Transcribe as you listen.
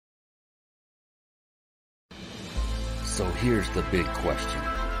So here's the big question.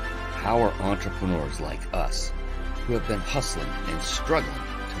 How are entrepreneurs like us, who have been hustling and struggling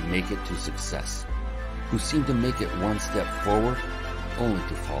to make it to success, who seem to make it one step forward only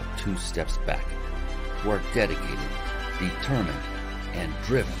to fall two steps back, who are dedicated, determined, and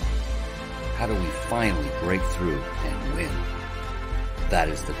driven, how do we finally break through and win? That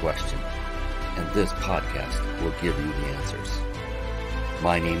is the question, and this podcast will give you the answers.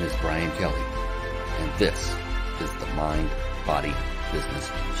 My name is Brian Kelly, and this is the Mind, Body, Business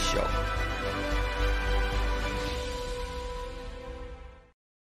Show.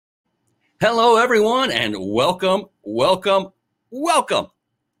 Hello, everyone, and welcome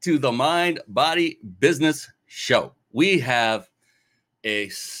to the Mind, Body, Business Show. We have a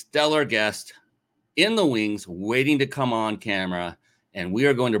stellar guest in the wings waiting to come on camera, and we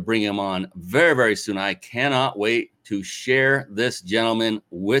are going to bring him on very, very soon. I cannot wait to share this gentleman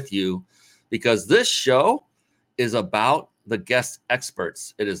with you because this show is about the guest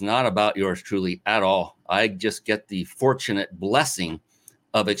experts. It is not about yours truly at all. I just get the fortunate blessing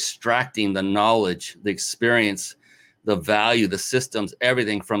of extracting the knowledge, the experience, the value, the systems,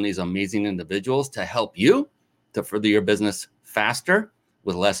 everything from these amazing individuals to help you to further your business faster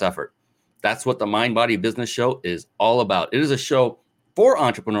with less effort. That's what the Mind Body Business Show is all about. It is a show for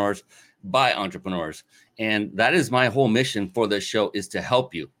entrepreneurs by entrepreneurs. And that is my whole mission for this show, is to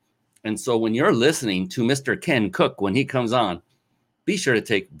help you. And so when you're listening to Mr. Ken Cook, when he comes on, be sure to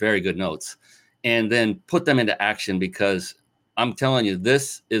take very good notes and then put them into action, because I'm telling you,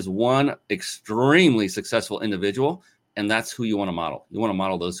 this is one extremely successful individual, and that's who you want to model. You want to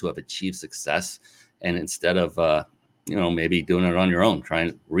model those who have achieved success, and instead of, maybe doing it on your own, trying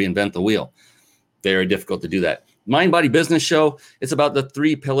to reinvent the wheel. Very difficult to do that. Mind Body Business Show, it's about the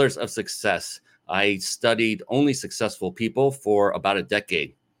three pillars of success. I studied only successful people for about a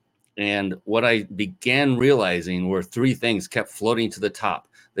decade. And what I began realizing were three things kept floating to the top.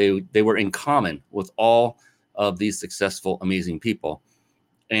 They were in common with all of these successful, amazing people.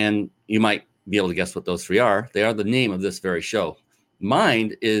 And you might be able to guess what those three are. They are the name of this very show.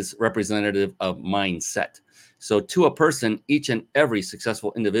 Mind is representative of mindset. So to a person, each and every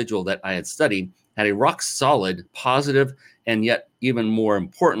successful individual that I had studied had a rock solid, positive, and yet even more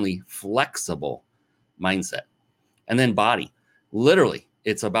importantly, flexible mindset. And then body, literally,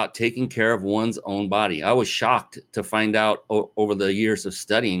 it's about taking care of one's own body. I was shocked to find out over the years of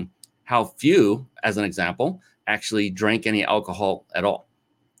studying how few, as an example, actually drank any alcohol at all.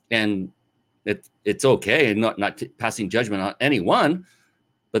 And it's okay, and not passing judgment on anyone,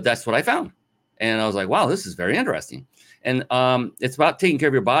 but that's what I found. And I was like, wow, this is very interesting. And it's about taking care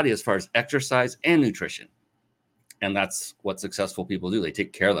of your body as far as exercise and nutrition. And that's what successful people do. They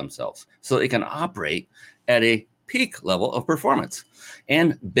take care of themselves so they can operate at a peak level of performance.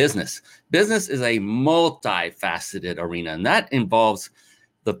 And business. Business is a multifaceted arena, and that involves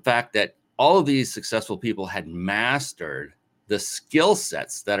the fact that all of these successful people had mastered the skill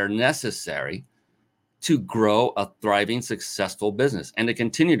sets that are necessary to grow a thriving, successful business and to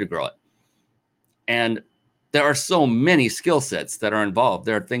continue to grow it. And there are so many skill sets that are involved.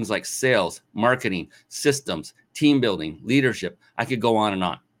 There are things like sales, marketing, systems, team building, leadership. I could go on and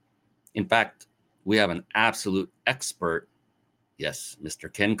on. In fact, we have an absolute expert. Yes,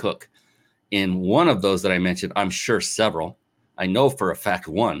 Mr. Ken Cook. In one of those that I mentioned, I'm sure several. I know for a fact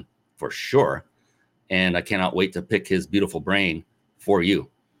one, for sure. And I cannot wait to pick his beautiful brain for you.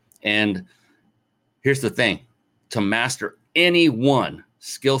 And here's the thing. To master any one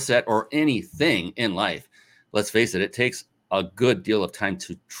skill set or anything in life, let's face it, it takes a good deal of time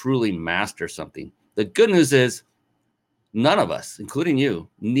to truly master something. The good news is none of us, including you,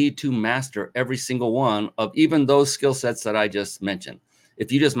 need to master every single one of even those skill sets that I just mentioned.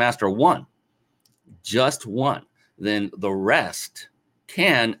 If you just master one, just one, then the rest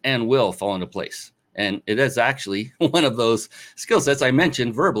can and will fall into place. And it is actually one of those skill sets I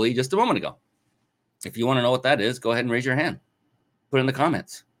mentioned verbally just a moment ago. If you want to know what that is, go ahead and raise your hand. Put it in the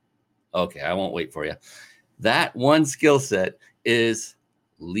comments. Okay, I won't wait for you. That one skill set is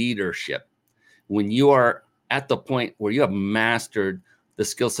leadership. When you are at the point where you have mastered the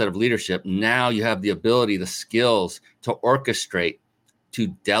skill set of leadership, now you have the ability, the skills to orchestrate, to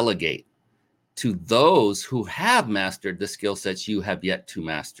delegate to those who have mastered the skill sets you have yet to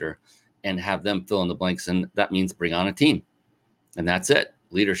master, and have them fill in the blanks. And that means bring on a team. And that's it,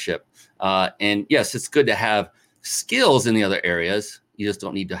 leadership. And yes, it's good to have skills in the other areas. You just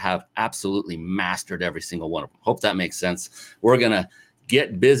don't need to have absolutely mastered every single one of them. Hope that makes sense. We're going to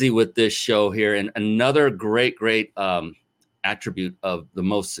get busy with this show here. And another great attribute of the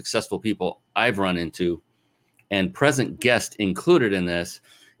most successful people I've run into, and present guest included in this,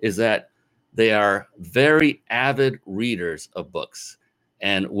 is that They are very avid readers of books.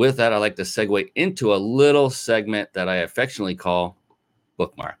 And with that, I'd like to segue into a little segment that I affectionately call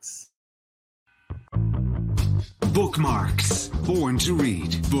Bookmarks. Bookmarks. Born to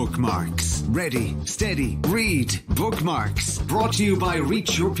read. Bookmarks. Ready, steady, read. Bookmarks. Brought to you by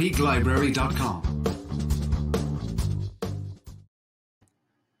reachyourpeaklibrary.com.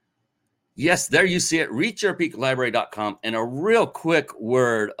 Yes, there you see it, reachyourpeaklibrary.com. And a real quick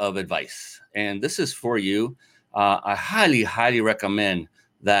word of advice. And this is for you. I highly, highly recommend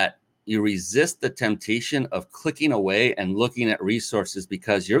that you resist the temptation of clicking away and looking at resources,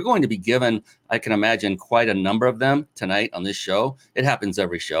 because you're going to be given, I can imagine, quite a number of them tonight on this show. It happens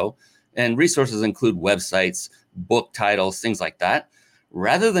every show. And resources include websites, book titles, things like that.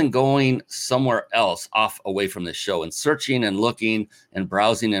 Rather than going somewhere else off away from the show and searching and looking and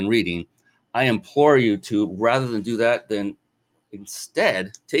browsing and reading, I implore you to, rather than do that, then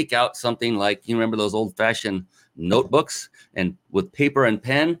instead take out something like, you remember those old-fashioned notebooks, and with paper and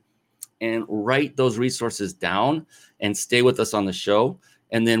pen, and write those resources down and stay with us on the show.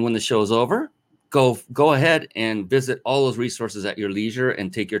 And then when the show is over, go ahead and visit all those resources at your leisure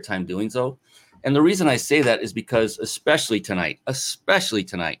and take your time doing so. And the reason I say that is because especially tonight,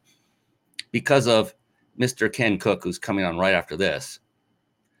 because of Mr. Ken Cook, who's coming on right after this,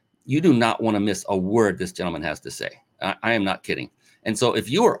 you do not want to miss a word this gentleman has to say. I am not kidding. And so if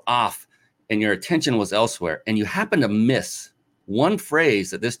you are off and your attention was elsewhere and you happen to miss one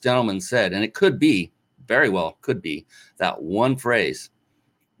phrase that this gentleman said, and it could be, very well could be, that one phrase,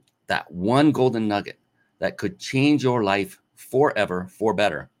 that one golden nugget that could change your life forever for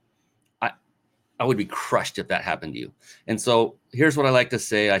better, I would be crushed if that happened to you. And so here's what I like to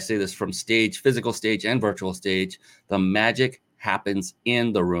say. I say this from stage, physical stage and virtual stage. The magic happens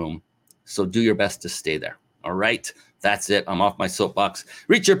in the room. So do your best to stay there. All right. That's it. I'm off my soapbox.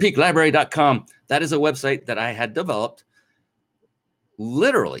 reachyourpeaklibrary.com. That is a website that I had developed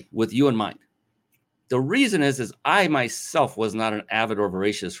literally with you in mind. The reason is I myself was not an avid or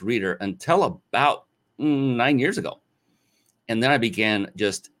voracious reader until about 9 years ago. And then I began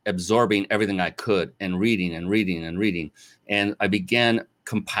just absorbing everything I could and reading and reading and reading. And I began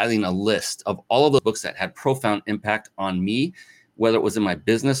compiling a list of all of the books that had profound impact on me, whether it was in my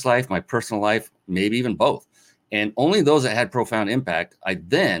business life, my personal life, maybe even both. And only those that had profound impact, I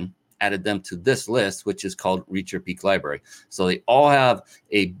then added them to this list, which is called Reach Your Peak Library. So they all have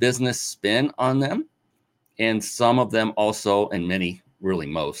a business spin on them. And some of them also, and many, really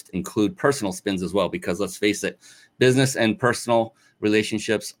most, include personal spins as well, because let's face it, business and personal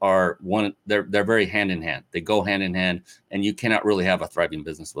relationships are they're very hand in hand. They go hand in hand, and you cannot really have a thriving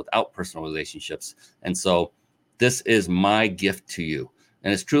business without personal relationships. And so this is my gift to you.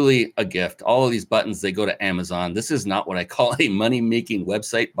 And it's truly a gift. All of these buttons, they go to Amazon. This is not what I call a money-making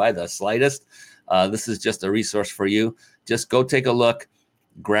website by the slightest. This is just a resource for you. Just go take a look,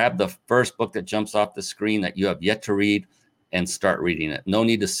 grab the first book that jumps off the screen that you have yet to read, and start reading it. No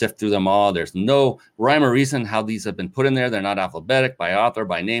need to sift through them all. There's no rhyme or reason how these have been put in there. They're not alphabetic, by author,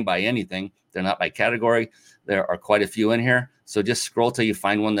 by name, by anything. They're not by category. There are quite a few in here. So just scroll till you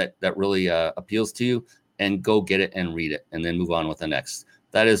find one that really appeals to you, and go get it and read it, and then move on with the next.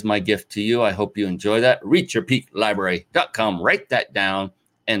 That is my gift to you. I hope you enjoy that. reachyourpeaklibrary.com. Write that down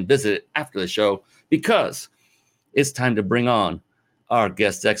and visit it after the show, because it's time to bring on our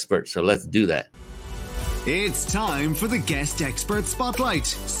guest expert. So let's do that. It's time for the Guest Expert Spotlight.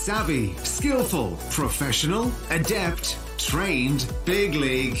 Savvy, skillful, professional, adept, trained, big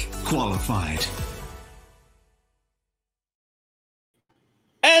league, qualified.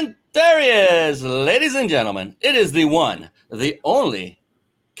 And there he is, ladies and gentlemen. It is the one, the only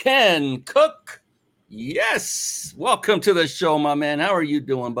Ken Cook. Yes. Welcome to the show, my man. How are you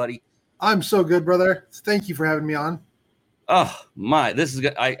doing, buddy? I'm so good, brother. Thank you for having me on. Oh, my. This is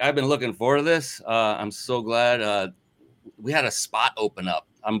good. I've been looking forward to this. I'm so glad we had a spot open up.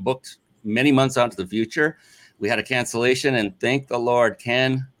 I'm booked many months out into the future. We had a cancellation, and thank the Lord,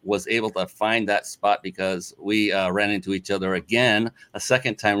 Ken was able to find that spot, because we ran into each other again a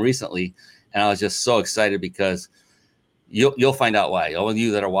second time recently. And I was just so excited, because you'll find out why. All of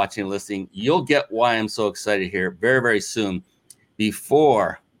you that are watching and listening, you'll get why I'm so excited here very, very soon.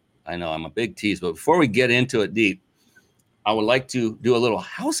 Before, I know I'm a big tease, but before we get into it deep, I would like to do a little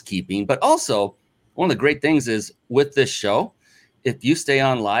housekeeping. But also, one of the great things is with this show, if you stay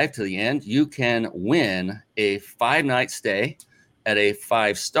on live to the end, you can win a 5-night stay at a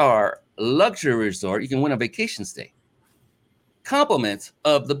 5-star luxury resort. You can win a vacation stay. Compliments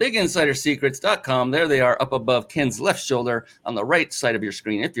of thebiginsidersecrets.com. There they are, up above Ken's left shoulder on the right side of your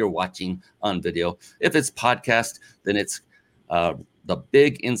screen if you're watching on video. If it's podcast, then it's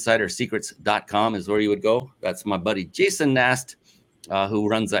thebiginsidersecrets.com is where you would go. That's my buddy Jason Nast, who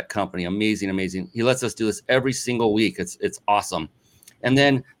runs that company. Amazing. He lets us do this every single week. It's awesome. And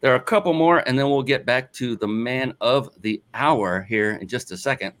then there are a couple more, and then we'll get back to the man of the hour here in just a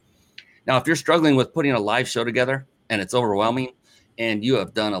second. Now, if you're struggling with putting a live show together and it's overwhelming, and you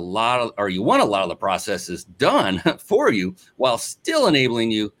have done you want a lot of the processes done for you while still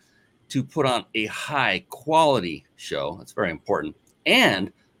enabling you to put on a high quality show, that's very important, and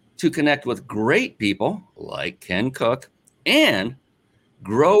to connect with great people like Ken Cook and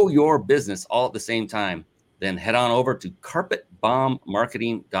grow your business all at the same time, then head on over to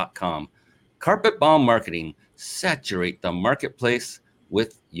carpetbombmarketing.com. Carpet Bomb Marketing, saturate the marketplace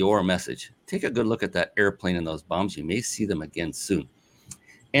with your message. Take a good look at that airplane and those bombs. You may see them again soon.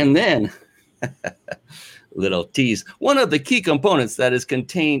 And then, little tease, one of the key components that is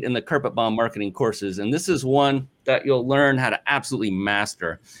contained in the Carpet Bomb Marketing courses, and this is one that you'll learn how to absolutely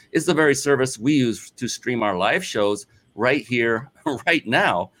master, is the very service we use to stream our live shows right here, right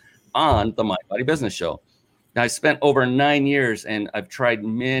now on the My Body Business Show. Now, I spent over 9 years, and I've tried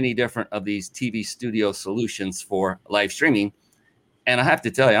many different of these TV studio solutions for live streaming. And I have to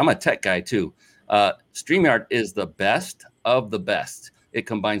tell you, I'm a tech guy too. StreamYard is the best of the best. It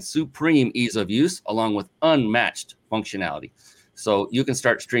combines supreme ease of use along with unmatched functionality. So you can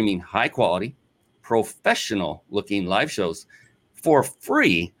start streaming high quality, professional looking live shows for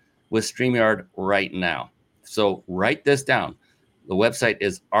free with StreamYard right now. So write this down. The website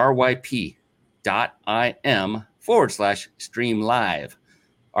is ryp.im/streamlive.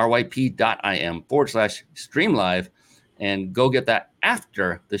 ryp.im/streamlive. And go get that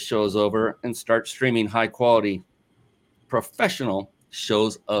after the show is over and start streaming high quality professional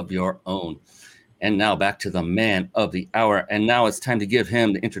shows of your own. And now back to the man of the hour. And now it's time to give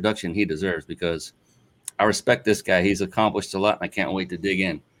him the introduction he deserves, because I respect this guy. He's accomplished a lot, and I can't wait to dig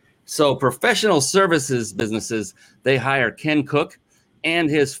in. So professional services businesses, they hire Ken Cook and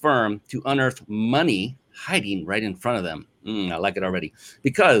his firm to unearth money hiding right in front of them. I like it already,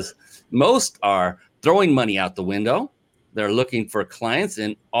 because most are throwing money out the window. They're looking for clients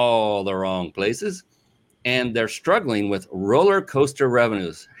in all the wrong places, and they're struggling with roller coaster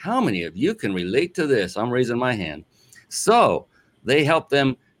revenues. How many of you can relate to this? I'm raising my hand. So they help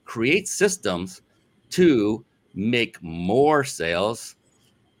them create systems to make more sales,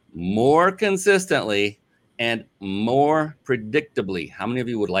 more consistently, and more predictably. How many of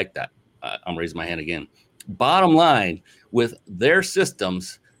you would like that? I'm raising my hand again. Bottom line, with their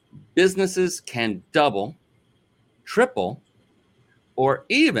systems, businesses can double, triple, or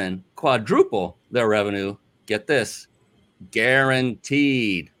even quadruple their revenue. Get this,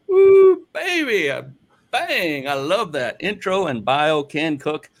 guaranteed. Woo, baby, bang. I love that intro and bio. Ken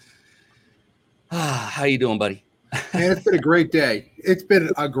Cook. How you doing, buddy? Man, it's been a great day. It's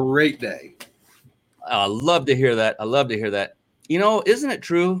been a great day. I love to hear that. You know, isn't it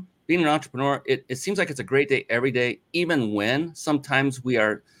true? Being an entrepreneur, it seems like it's a great day every day, even when sometimes we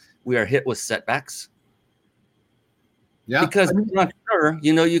are hit with setbacks. Yeah, because as an entrepreneur,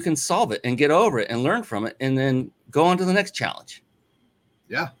 you know, you can solve it and get over it and learn from it and then go on to the next challenge.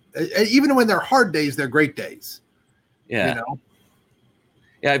 Yeah. Even when they're hard days, they're great days. Yeah. You know?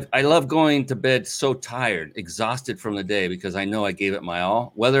 Yeah. I love going to bed so tired, exhausted from the day, because I know I gave it my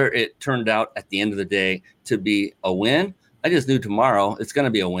all. Whether it turned out at the end of the day to be a win, I just knew tomorrow it's going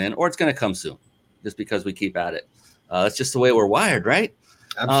to be a win, or it's going to come soon, just because we keep at it. That's just the way we're wired, right?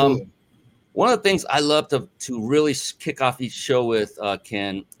 Absolutely. One of the things I love to really kick off each show with,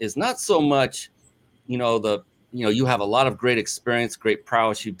 Ken, is not so much, you have a lot of great experience, great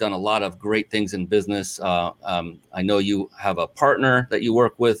prowess. You've done a lot of great things in business. I know you have a partner that you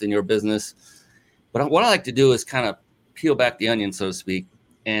work with in your business. But what I like to do is kind of peel back the onion, so to speak,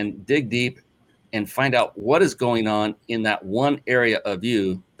 and dig deep and find out what is going on in that one area of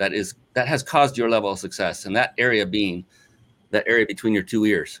you that has caused your level of success. And that area being that area between your two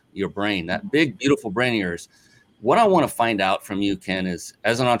ears, your brain, that big, beautiful brain of yours. What I want to find out from you, Ken, is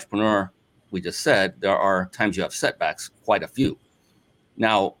as an entrepreneur, we just said, there are times you have setbacks, quite a few.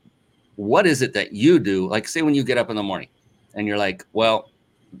 Now, what is it that you do? Like, say when you get up in the morning and you're like, well,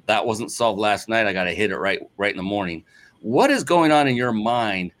 that wasn't solved last night. I got to hit it right in the morning. What is going on in your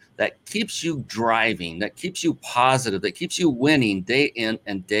mind that keeps you driving, that keeps you positive, that keeps you winning day in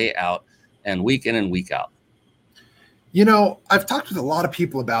and day out and week in and week out? You know, I've talked with a lot of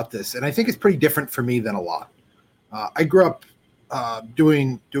people about this, and I think it's pretty different for me than a lot. I grew up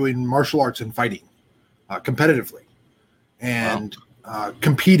doing martial arts and fighting competitively, and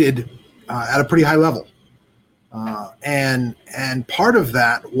competed at a pretty high level. And part of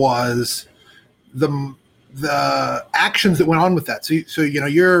that was the actions that went on with that. So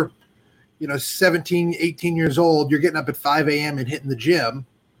you're 17, 18 years old, you're getting up at 5 a.m. and hitting the gym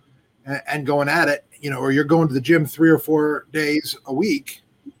and going at it, or you're going to the gym 3 or 4 days a week,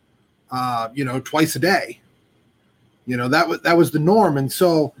 twice a day. That was the norm. And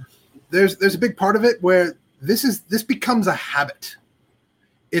so there's a big part of it where this becomes a habit.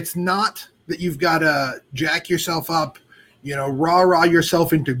 It's not that you've got to jack yourself up, rah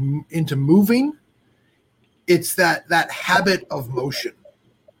yourself into moving. It's that habit of motion.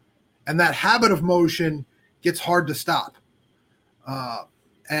 And that habit of motion gets hard to stop.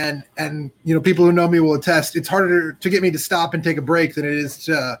 And people who know me will attest, it's harder to get me to stop and take a break than it is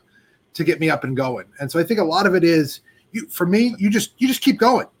to get me up and going. And so I think a lot of it is, for me, you just keep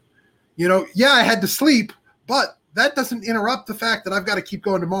going. I had to sleep, but that doesn't interrupt the fact that I've got to keep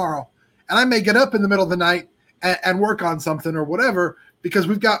going tomorrow. And I may get up in the middle of the night and work on something or whatever, because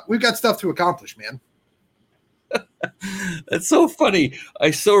we've got stuff to accomplish, man. That's so funny.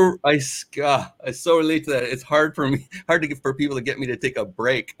 I so relate to that. It's hard for people to get me to take a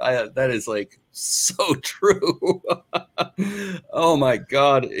break. That is like so true. Oh my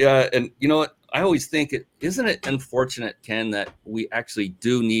God. Yeah. And you know what? I always think isn't it unfortunate, Ken, that we actually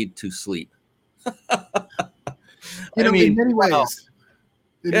do need to sleep? In many ways. Wow.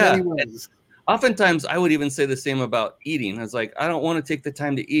 In many ways. Oftentimes I would even say the same about eating. I was like, I don't want to take the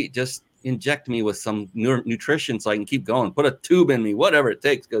time to eat. Just inject me with some nutrition so I can keep going. Put a tube in me, whatever it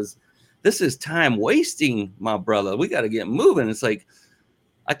takes, because this is time wasting, my brother. We got to get moving. It's like,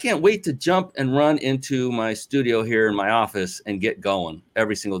 I can't wait to jump and run into my studio here in my office and get going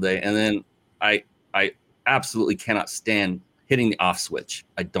every single day. And then I absolutely cannot stand hitting the off switch.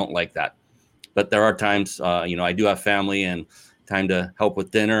 I don't like that. But there are times, I do have family and time to help with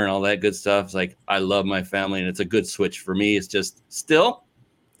dinner and all that good stuff. It's like, I love my family and it's a good switch for me. It's just still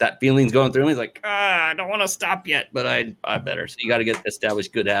that feeling's going through me. It's like, I don't want to stop yet, but I better. So you got to establish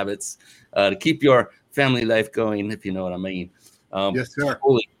good habits to keep your family life going, if you know what I mean. Yes, sir.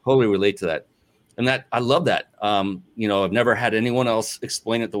 Totally relate to that. And that, I love that. I've never had anyone else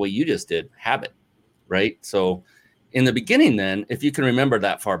explain it the way you just did. Habit, right? So in the beginning then, if you can remember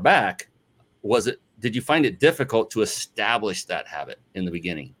that far back, did you find it difficult to establish that habit in the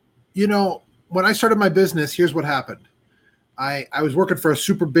beginning? When I started my business, here's what happened. I was working for a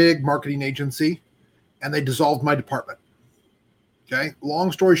super big marketing agency and they dissolved my department. Okay.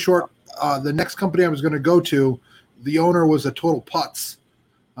 Long story short, the next company I was going to go to, the owner was a total putz,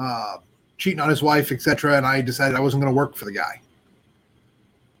 cheating on his wife, etc. And I decided I wasn't going to work for the guy.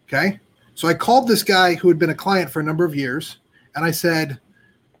 Okay. So I called this guy who had been a client for a number of years. And I said,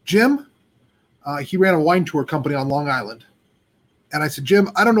 Jim, he ran a wine tour company on Long Island. And I said, Jim,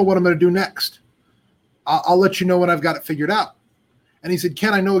 I don't know what I'm going to do next. I'll let you know when I've got it figured out. And he said,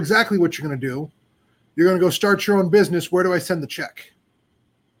 Ken, I know exactly what you're going to do. You're going to go start your own business. Where do I send the check?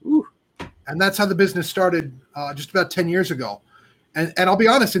 Ooh. And that's how the business started just about 10 years ago. And I'll be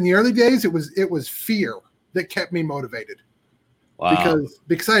honest, in the early days, it was fear that kept me motivated. Wow.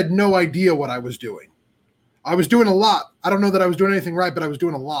 Because I had no idea what I was doing. I was doing a lot. I don't know that I was doing anything right, but I was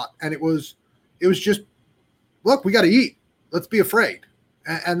doing a lot. And it was just, look, we got to eat. Let's be afraid.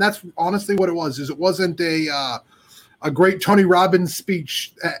 And that's honestly what it was. It wasn't a great Tony Robbins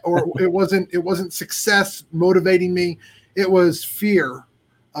speech, or it wasn't success motivating me. It was fear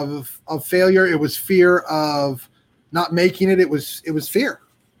of failure. It was fear of not making it. It was fear.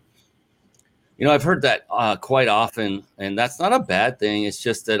 I've heard that quite often, and that's not a bad thing. It's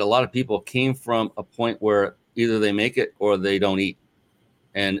just that a lot of people came from a point where either they make it or they don't eat.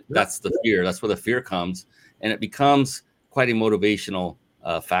 And that's the fear. That's where the fear comes. And it becomes quite a motivational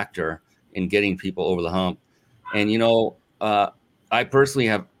factor in getting people over the hump. And, I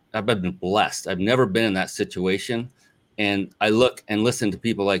personally I've been blessed. I've never been in that situation. And I look and listen to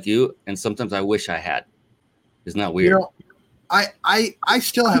people like you, and sometimes I wish I had. Isn't that weird? I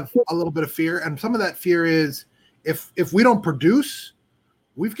still have a little bit of fear. And some of that fear is if we don't produce,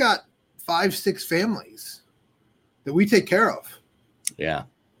 we've got 5-6 families that we take care of. Yeah.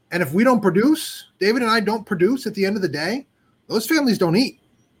 And if we don't produce, David and I don't produce at the end of the day, those families don't eat.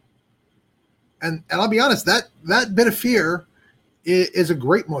 And I'll be honest, that bit of fear is a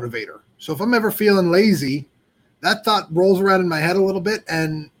great motivator. So if I'm ever feeling lazy, that thought rolls around in my head a little bit,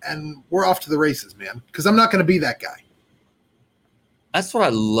 and we're off to the races, man, because I'm not going to be that guy. That's what I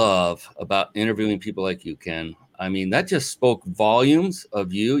love about interviewing people like you, Ken. I mean, that just spoke volumes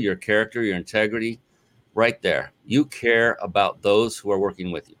of you, your character, your integrity right there. You care about those who are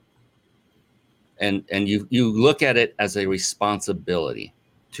working with you. And you look at it as a responsibility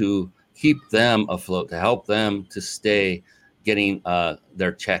to keep them afloat, to help them to stay getting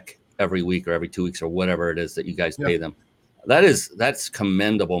their check every week or every 2 weeks or whatever it is that you guys pay them. That's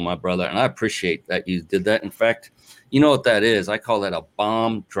commendable, my brother. And I appreciate that you did that. In fact, you know what that is? I call that a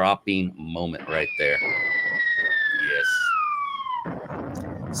bomb dropping moment right there. Yes.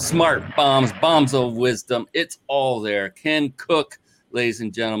 Smart bombs of wisdom. It's all there. Ken Cook, ladies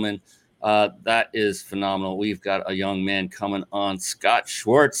and gentlemen. That is phenomenal. We've got a young man coming on, Scott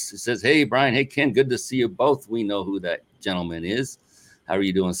Schwartz. He says, hey, Brian. Hey, Ken. Good to see you both. We know who that gentleman is. How are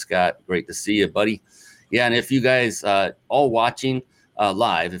you doing, Scott? Great to see you, buddy. Yeah, and if you guys all watching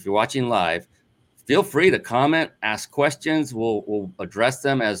live, if you're watching live, feel free to comment, ask questions. We'll address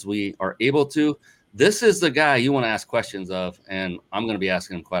them as we are able to. This is the guy you want to ask questions of, and I'm going to be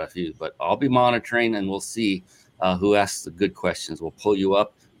asking him quite a few, but I'll be monitoring, and we'll see who asks the good questions. We'll pull you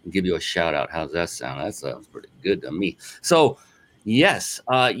up and give you a shout out. How's that sound? That sounds pretty good to me. So, yes,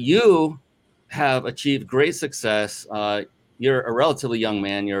 you have achieved great success. You're a relatively young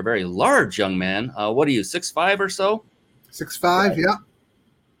man. You're a very large young man. What are you, 6'5" or so? 6'5", yeah.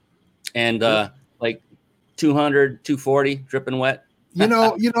 And like 200, 240, dripping wet. You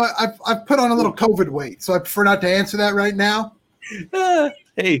know, I've put on a little COVID weight, so I prefer not to answer that right now.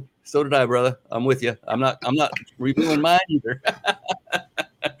 Hey, so did I, brother. I'm with you. I'm not reviewing mine either.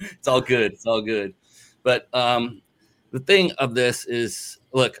 It's all good. It's all good. But the thing of this is,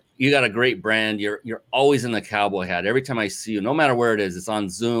 look, you got a great brand. You're always in the cowboy hat. Every time I see you, no matter where it is, it's on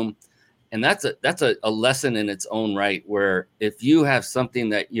Zoom. And that's a lesson in its own right, where if you have something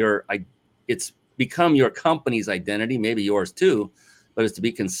that it's become your company's identity, maybe yours too, but it's to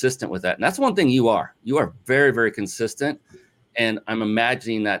be consistent with that. And that's one thing you are. You are very, very consistent. And I'm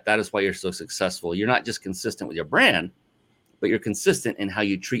imagining that is why you're so successful. You're not just consistent with your brand, but you're consistent in how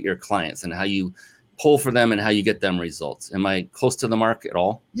you treat your clients and how you pull for them and how you get them results. Am I close to the mark at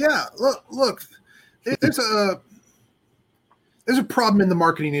all? Yeah. Look, there's a problem in the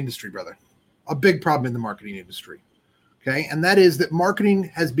marketing industry, brother. A big problem in the marketing industry. Okay. And that is that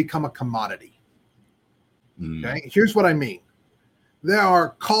marketing has become a commodity. Okay. Here's what I mean. There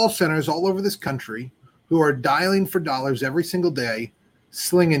are call centers all over this country who are dialing for dollars every single day,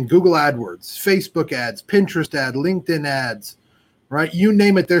 slinging Google AdWords, Facebook ads, Pinterest ad, LinkedIn ads, right? You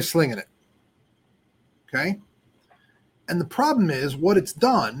name it, they're slinging it. Okay. And the problem is what it's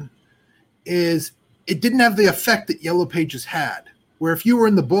done is it didn't have the effect that Yellow Pages had, where if you were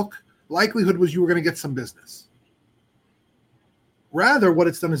in the book, likelihood was you were going to get some business. Rather, what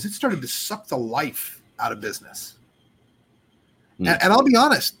it's done is it started to suck the life out of business. And I'll be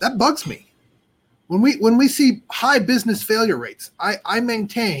honest, that bugs me. When we see high business failure rates, I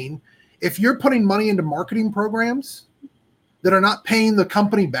maintain if you're putting money into marketing programs that are not paying the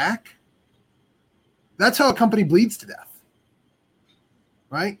company back, that's how a company bleeds to death,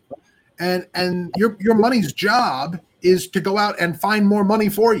 right? And your money's job is to go out and find more money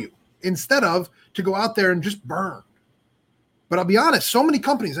for you instead of to go out there and just burn. But I'll be honest, so many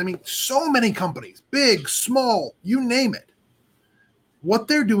companies, big, small, you name it. What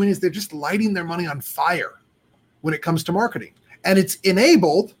they're doing is they're just lighting their money on fire when it comes to marketing. And it's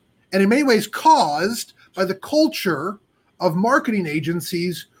enabled and in many ways caused by the culture of marketing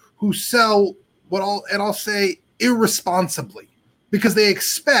agencies who sell I'll say irresponsibly, because they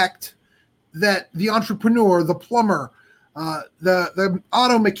expect that the entrepreneur, the plumber, the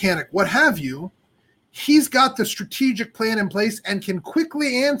auto mechanic, what have you, he's got the strategic plan in place and can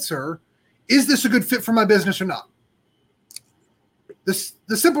quickly answer, is this a good fit for my business or not?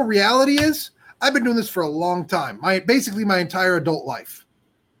 The simple reality is I've been doing this for a long time, basically my entire adult life.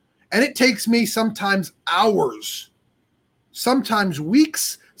 And it takes me sometimes hours, sometimes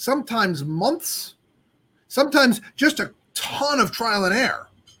weeks, sometimes months, sometimes just a ton of trial and error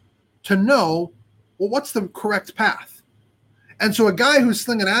to know, well, what's the correct path? And so a guy who's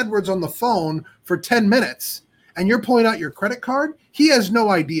slinging AdWords on the phone for 10 minutes and you're pulling out your credit card, he has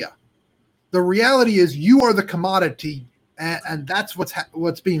no idea. The reality is you are the commodity, and that's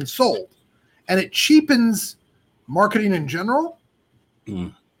what's being sold. And it cheapens marketing in general,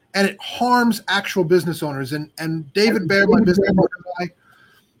 and it harms actual business owners. And David Baer, my business partner, and I,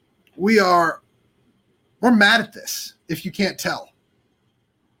 we're mad at this, if you can't tell.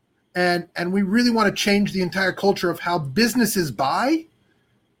 And we really want to change the entire culture of how businesses buy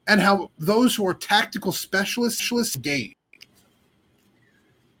and how those who are tactical specialists engage.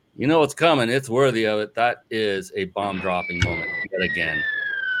 You know what's coming. It's worthy of it. That is a bomb dropping moment yet again.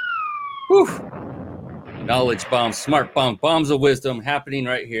 Whew. Knowledge bombs, smart bombs of wisdom happening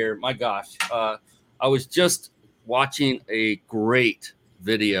right here. My gosh. I was just watching a great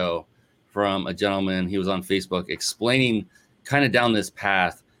video from a gentleman. He was on Facebook explaining kind of down this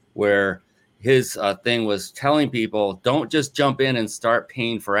path where his thing was telling people, don't just jump in and start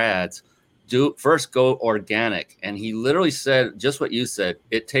paying for ads. First go organic. And he literally said just what you said.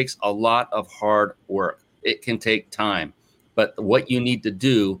 It takes a lot of hard work. It can take time. But what you need to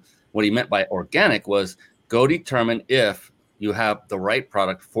do, what he meant by organic, was go determine if you have the right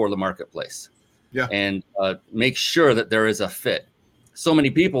product for the marketplace. Yeah. And make sure that there is a fit. So many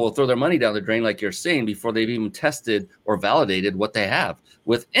people will throw their money down the drain, like you're saying, before they've even tested or validated what they have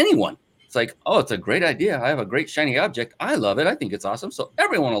with anyone. It's like, oh, it's a great idea. I have a great shiny object. I love it. I think it's awesome. So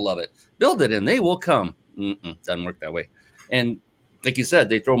everyone will love it. Build it and they will come. Doesn't work that way. And like you said,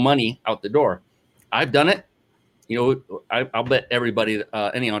 they throw money out the door. I've done it. You know, I'll bet everybody,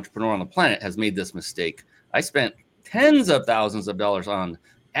 any entrepreneur on the planet has made this mistake. I spent tens of thousands of dollars on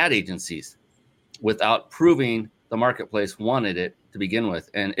ad agencies without proving the marketplace wanted it to begin with.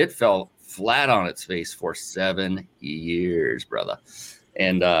 And it fell flat on its face for 7 years, brother.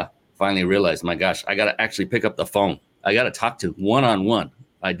 And finally realized, my gosh, I got to actually pick up the phone. I got to talk to one-on-one.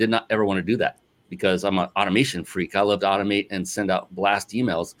 I did not ever want to do that because I'm an automation freak. I love to automate and send out blast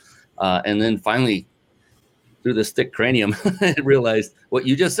emails. And then finally, through the thick cranium, I realized what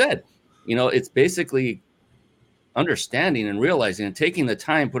you just said. You know, it's basically understanding and realizing and taking the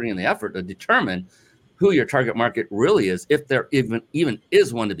time, putting in the effort to determine who your target market really is, if there even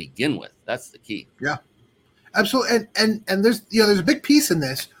is one to begin with. That's the key. Yeah, absolutely. And there's a big piece in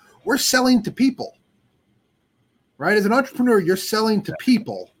this. We're selling to people, right? As an entrepreneur, you're selling to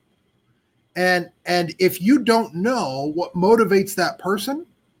people. And if you don't know what motivates that person,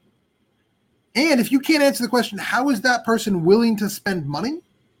 and if you can't answer the question, how is that person willing to spend money?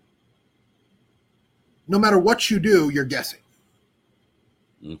 No matter what you do, you're guessing.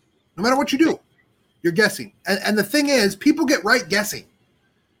 No matter what you do, you're guessing. And the thing is, people get right guessing,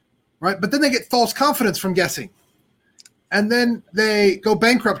 right? But then they get false confidence from guessing. And then they go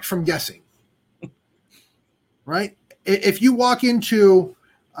bankrupt from guessing, right? If you walk into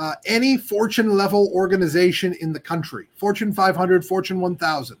any Fortune level organization in the country, Fortune 500, Fortune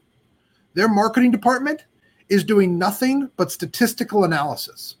 1000, their marketing department is doing nothing but statistical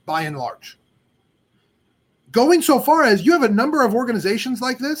analysis by and large. Going so far as you have a number of organizations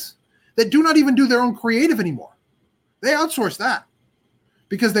like this that do not even do their own creative anymore. They outsource that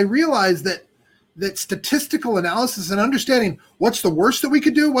because they realize that statistical analysis and understanding what's the worst that we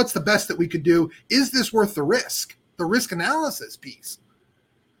could do, what's the best that we could do, is this worth the risk analysis piece.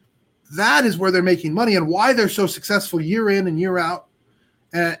 That is where they're making money and why they're so successful year in and year out.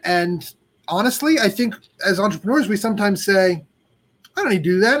 And honestly, I think as entrepreneurs, we sometimes say, I don't need to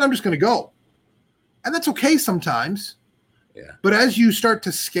do that. I'm just going to go. And that's okay sometimes. Yeah. But as you start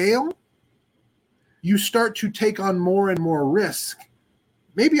to scale, you start to take on more and more risk,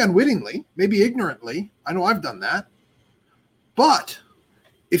 maybe unwittingly, maybe ignorantly. I know I've done that. But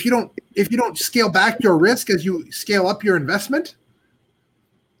if you don't scale back your risk as you scale up your investment,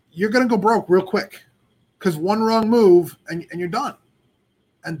 you're going to go broke real quick because one wrong move and you're done.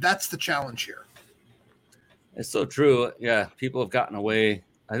 And that's the challenge here. It's so true. Yeah, people have gotten away.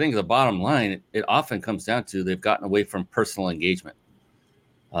 I think the bottom line, it often comes down to they've gotten away from personal engagement.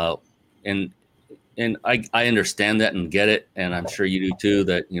 And I understand that and get it. And I'm sure you do too,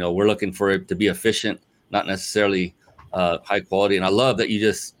 that, you know, we're looking for it to be efficient, not necessarily high quality. And I love that you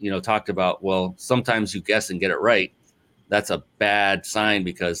just, you know, talked about, well, sometimes you guess and get it right. That's a bad sign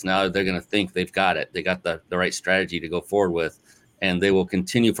because now they're going to think they've got it. They got the right strategy to go forward with. And they will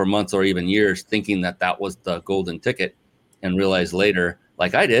continue for months or even years thinking that was the golden ticket and realize later,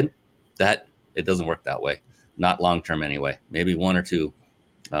 like I did, that it doesn't work that way. Not long-term anyway. Maybe one or two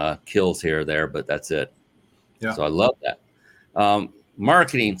kills here or there, but that's it. Yeah. So I love that.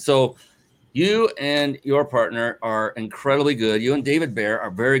 Marketing. So you and your partner are incredibly good. You and David Bear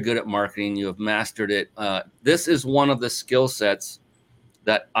are very good at marketing. You have mastered it. This is one of the skill sets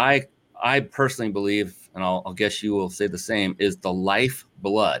that I personally believe, and I'll guess you will say the same, is the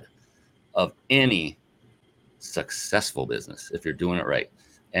lifeblood of any successful business if you're doing it right.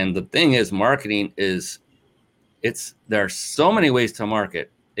 And the thing is, marketing there are so many ways to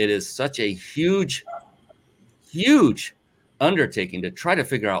market. It is such a huge undertaking to try to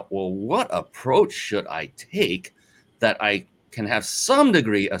figure out, well, what approach should I take that I can have some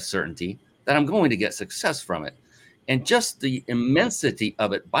degree of certainty that I'm going to get success from it. And just the immensity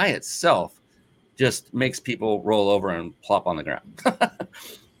of it by itself just makes people roll over and plop on the ground.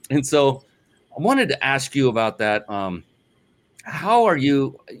 And so I wanted to ask you about that. How are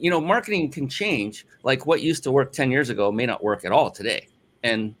you, marketing can change. Like what used to work 10 years ago may not work at all today.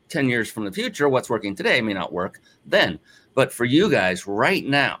 And 10 years from the future, what's working today may not work then. But for you guys right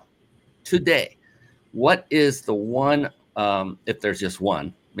now, today, what is the one, if there's just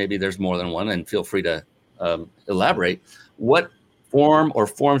one, maybe there's more than one, and feel free to elaborate. What form or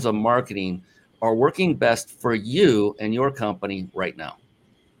forms of marketing are working best for you and your company right now?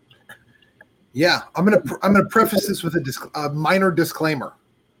 Yeah, I'm gonna preface this with a minor disclaimer.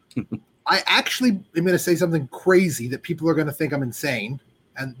 I actually am going to say something crazy that people are going to think I'm insane,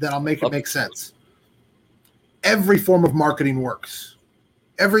 and then I'll make it make sense. Every form of marketing works.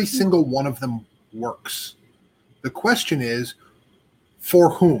 Every single one of them works. The question is, for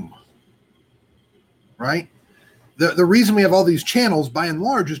whom? Right? The reason we have all these channels, by and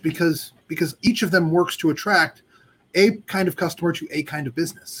large, is because each of them works to attract a kind of customer to a kind of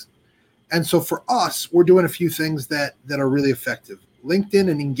business. And so for us, we're doing a few things that are really effective. LinkedIn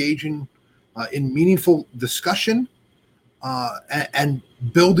and engaging in meaningful discussion and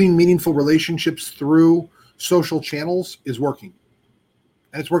building meaningful relationships through social channels is working.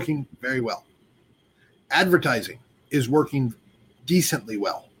 And it's working very well. Advertising is working decently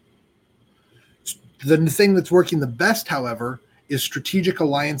well. The thing that's working the best, however, is strategic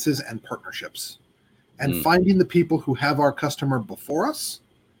alliances and partnerships, and finding the people who have our customer before us,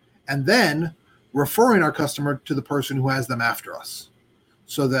 and then referring our customer to the person who has them after us,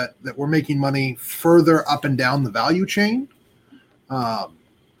 so that we're making money further up and down the value chain,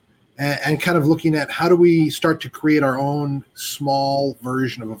 and kind of looking at how do we start to create our own small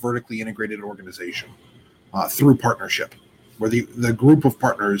version of a vertically integrated organization through partnership, where the group of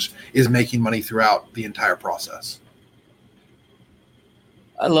partners is making money throughout the entire process.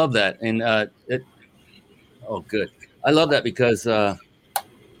 I love that. And good. I love that because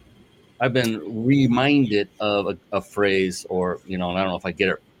I've been reminded of a phrase, or, and I don't know if I get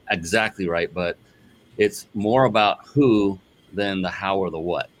it exactly right, but it's more about who than the how or the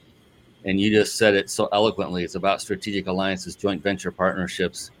what. And you just said it so eloquently. It's about strategic alliances, joint venture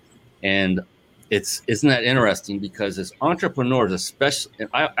partnerships. And isn't that interesting? Because as entrepreneurs, especially, and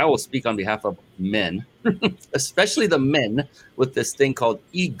I will speak on behalf of men, especially the men with this thing called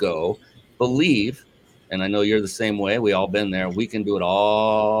ego, believe, and I know you're the same way, we all been there, we can do it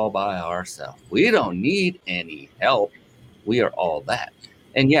all by ourselves. We don't need any help. We are all that.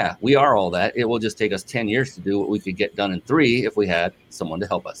 And yeah, we are all that. It will just take us 10 years to do what we could get done in 3 if we had someone to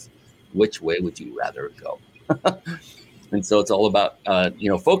help us. Which way would you rather go? And so it's all about,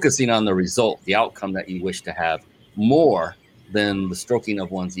 focusing on the result, the outcome that you wish to have, more than the stroking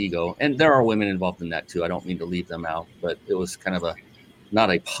of one's ego. And there are women involved in that too. I don't mean to leave them out, but it was kind of not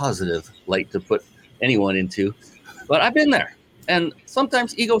a positive light to put anyone into. But I've been there. And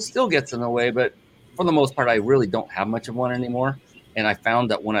sometimes ego still gets in the way, but for the most part, I really don't have much of one anymore. And I found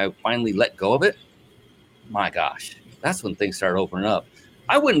that when I finally let go of it, my gosh, that's when things started opening up.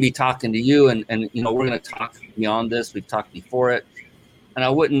 I wouldn't be talking to you, and we're going to talk beyond this. We've talked before it, and I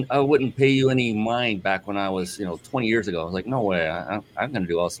wouldn't pay you any mind back when I was 20 years ago. I was like, no way, I'm going to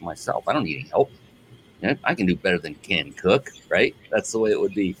do all this myself. I don't need any help. I can do better than Ken Cook, right? That's the way it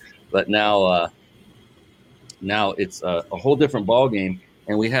would be. But now it's a whole different ball game,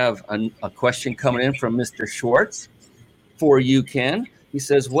 and we have a question coming in from Mr. Schwartz for you, Ken. He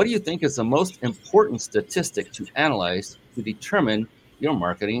says, what do you think is the most important statistic to analyze to determine your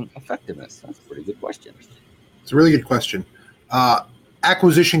marketing effectiveness? That's a pretty good question. It's a really good question.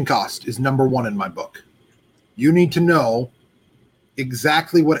 Acquisition cost is number one in my book. You need to know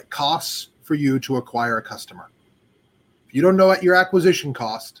exactly what it costs for you to acquire a customer. If you don't know what your acquisition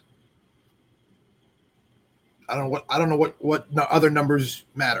cost, I don't know what other numbers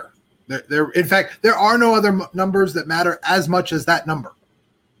matter. In fact, there are no other numbers that matter as much as that number.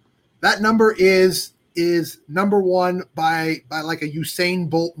 That number is number one by like a Usain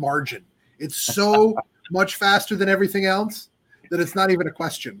Bolt margin. It's so much faster than everything else that it's not even a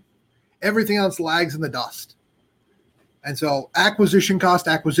question. Everything else lags in the dust. And so acquisition cost.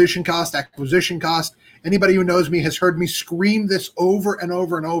 Anybody who knows me has heard me scream this over and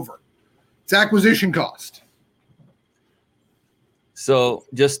over and over. It's acquisition cost. So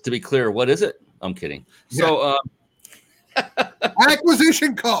just to be clear, what is it? I'm kidding. So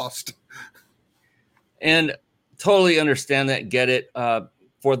acquisition cost. And totally understand that, get it.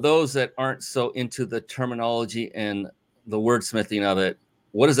 For those that aren't so into the terminology and the wordsmithing of it,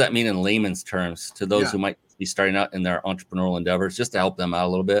 what does that mean in layman's terms to those who might be starting out in their entrepreneurial endeavors, just to help them out a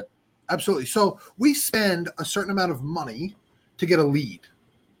little bit? Absolutely. So we spend a certain amount of money to get a lead.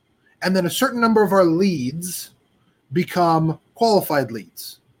 And then a certain number of our leads become qualified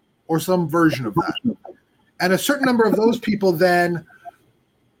leads or some version of that. And a certain number of those people then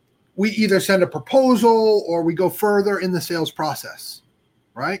we either send a proposal or we go further in the sales process,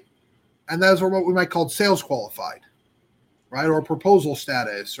 right? And those are what we might call sales qualified, right? Or proposal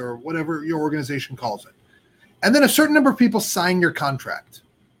status or whatever your organization calls it. And then a certain number of people sign your contract.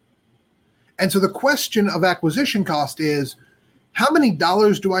 And so the question of acquisition cost is, how many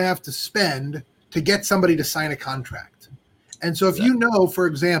dollars do I have to spend to get somebody to sign a contract? And so if you know, for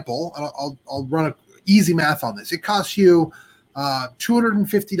example, I'll run an easy math on this. It costs you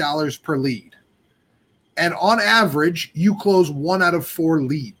 $250 per lead. And on average, you close 1 out of 4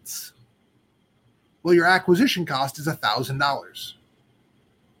 leads. Well, your acquisition cost is $1,000,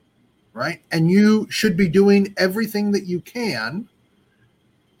 right? And you should be doing everything that you can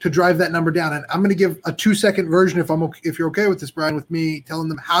to drive that number down. And I'm going to give a 2-second version if you're okay with this, Brian, with me telling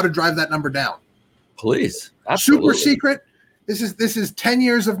them how to drive that number down. Please. Absolutely. Super secret. This is 10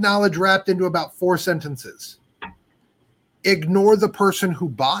 years of knowledge wrapped into about 4 sentences. Ignore the person who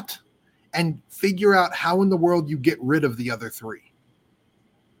bought and figure out how in the world you get rid of the other 3.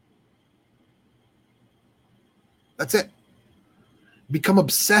 That's it. Become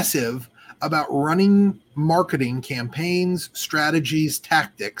obsessive about running marketing campaigns, strategies,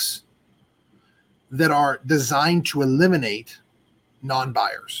 tactics that are designed to eliminate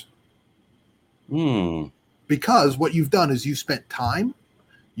non-buyers. Because what you've done is you've spent time,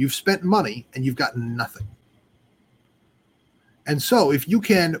 you've spent money, and you've gotten nothing. And so if you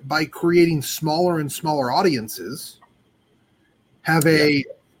can, by creating smaller and smaller audiences, have a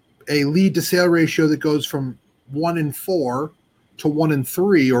lead to sale ratio that goes from 1 in 4 to 1 in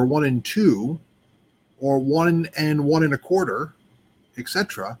 3 or 1 in 2 or 1 and 1 and a quarter,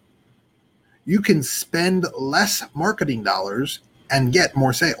 etc., you can spend less marketing dollars and get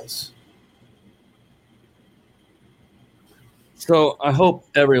more sales. So I hope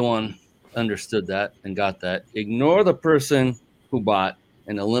everyone understood that and got that. Ignore the person who bought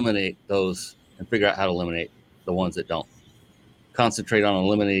and eliminate those and figure out how to eliminate the ones that don't. Concentrate on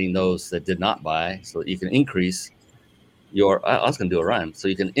eliminating those that did not buy so that you can increase your, I was going to do a rhyme, so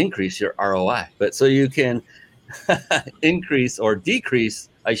you can increase your ROI, but so you can increase or decrease,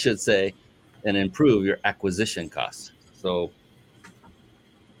 I should say, and improve your acquisition costs. So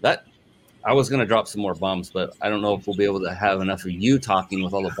that, I was going to drop some more bombs, but I don't know if we'll be able to have enough of you talking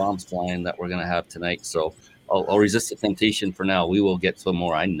with all the bombs flying that we're going to have tonight. So I'll resist the temptation for now. We will get some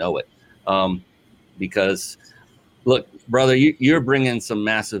more. I know it. Because look, brother, you're bringing some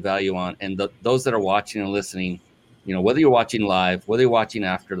massive value on, and those that are watching and listening, you know, whether you're watching live, whether you're watching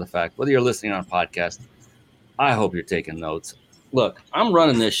after the fact, whether you're listening on a podcast, I hope you're taking notes. Look, I'm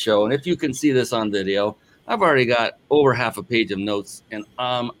running this show, and if you can see this on video, I've already got over half a page of notes, and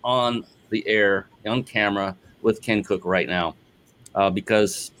I'm on the air, on camera with Ken Cook right now,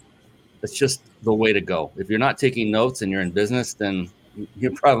 because it's just the way to go. If you're not taking notes and you're in business, then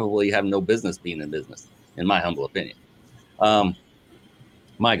you probably have no business being in business, in my humble opinion.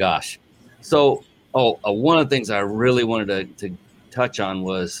 My gosh. So, one of the things I really wanted to touch on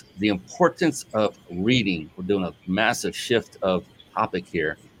was the importance of reading. We're doing a massive shift of topic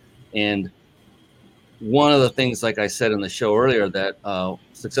here. And one of the things, like I said in the show earlier, that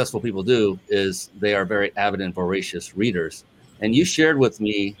successful people do is they are very avid and voracious readers. And you shared with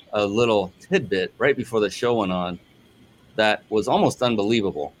me a little tidbit right before the show went on that was almost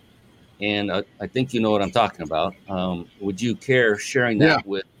unbelievable. And I think you know what I'm talking about. Would you care sharing that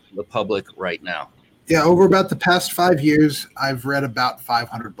with the public right now? Yeah, over about the past 5 years, I've read about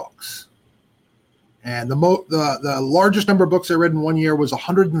 500 books. And the largest number of books I read in 1 year was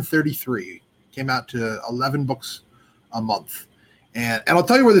 133. Came out to 11 books a month. And I'll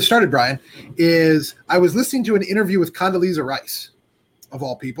tell you where this started, Brian, is I was listening to an interview with Condoleezza Rice, of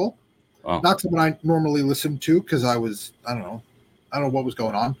all people. Oh. Not someone I normally listen to because I don't know what was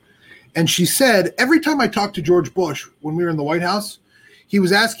going on. And she said, every time I talked to George Bush when we were in the White House, he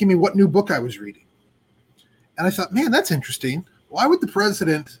was asking me what new book I was reading. And I thought, man, that's interesting. Why would the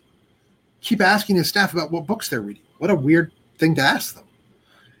president keep asking his staff about what books they're reading? What a weird thing to ask them.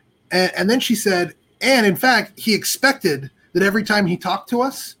 And then she said, and in fact, he expected that every time he talked to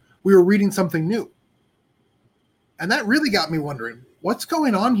us, we were reading something new. And that really got me wondering, what's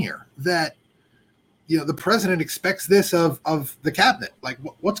going on here that, you know, the president expects this of the cabinet? Like,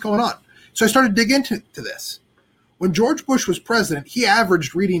 what's going on? So I started to dig into this. When George Bush was president, he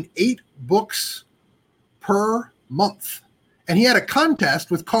averaged reading 8 books per month. And he had a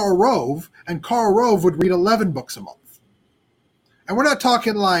contest with Karl Rove, and Karl Rove would read 11 books a month. And we're not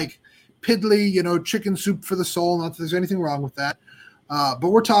talking like piddly, you know, chicken soup for the soul. Not that there's anything wrong with that. But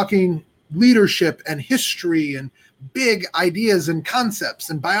we're talking leadership and history and big ideas and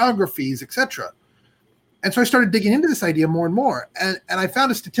concepts and biographies, etc. And so I started digging into this idea more and more. And I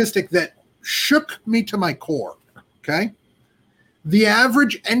found a statistic that shook me to my core. Okay. The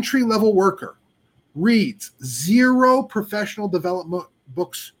average entry-level worker reads 0 professional development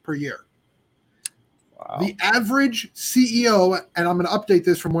books per year. Wow. The average CEO, and I'm going to update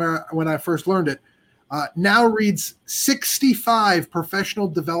this from when I first learned it, now reads 65 professional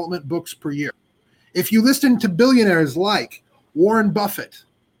development books per year. If you listen to billionaires like Warren Buffett,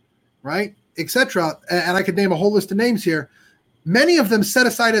 right, etc., and I could name a whole list of names here, many of them set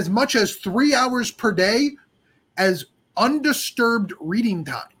aside as much as 3 hours per day as undisturbed reading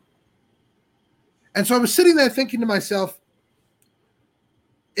time. And so I was sitting there thinking to myself,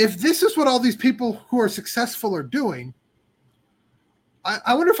 if this is what all these people who are successful are doing,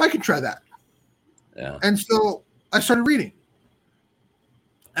 I wonder if I can try that. Yeah. And so I started reading.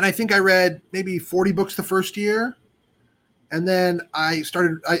 And I think I read maybe 40 books the first year. And then I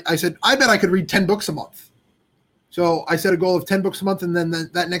said, I bet I could read 10 books a month. So I set a goal of 10 books a month. And then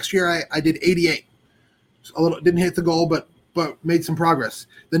that next year I did 88. So didn't hit the goal, but made some progress.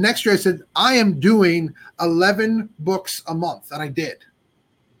 The next year I said, I am doing 11 books a month. And I did.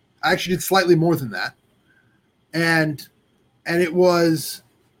 I actually did slightly more than that. And it was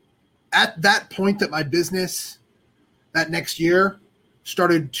at that point that my business that next year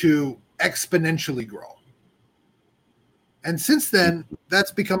started to exponentially grow. And since then,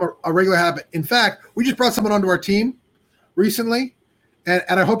 that's become a regular habit. In fact, we just brought someone onto our team recently, and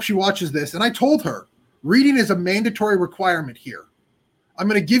I hope she watches this. And I told her, reading is a mandatory requirement here. I'm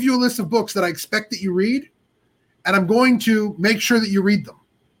going to give you a list of books that I expect that you read, and I'm going to make sure that you read them.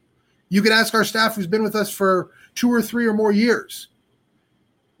 You can ask our staff who's been with us for 2 or 3 or more years.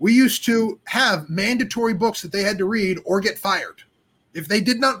 We used to have mandatory books that they had to read or get fired. If they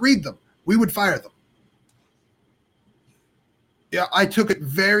did not read them, we would fire them. Yeah, I took it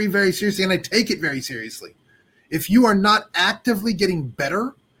very, very seriously, and I take it very seriously. If you are not actively getting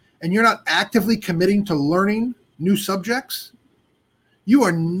better and you're not actively committing to learning new subjects, you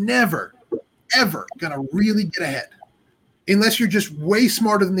are never, ever going to really get ahead. Unless you're just way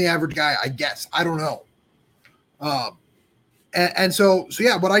smarter than the average guy, I guess. I don't know. And so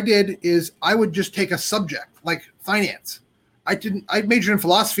yeah, what I did is I would just take a subject like finance. I majored in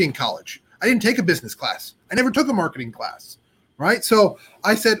philosophy in college. I didn't take a business class. I never took a marketing class, right? So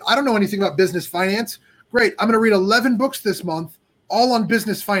I said, I don't know anything about business finance. Great. I'm going to read 11 books this month, all on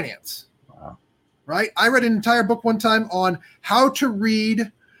business finance. Wow. Right? I read an entire book one time on how to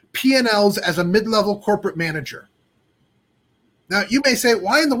read P&Ls as a mid-level corporate manager. Now, you may say,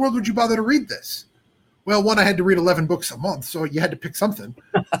 why in the world would you bother to read this? Well, one, I had to read 11 books a month, so you had to pick something.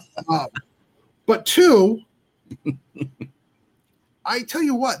 But two, I tell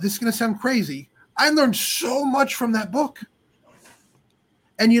you what, this is going to sound crazy. I learned so much from that book.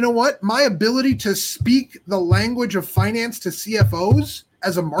 And you know what? My ability to speak the language of finance to CFOs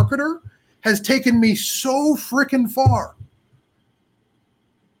as a marketer has taken me so freaking far.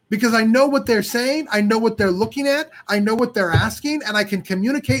 Because I know what they're saying, I know what they're looking at, I know what they're asking, and I can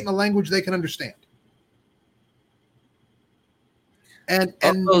communicate in a language they can understand. And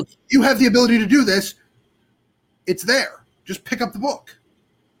you have the ability to do this. It's there. Just pick up the book.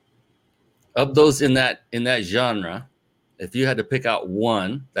 Of those in that genre, if you had to pick out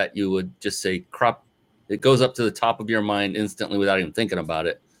one that you would just say, crop, it goes up to the top of your mind instantly without even thinking about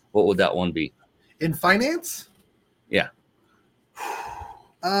it, what would that one be? In finance? Yeah.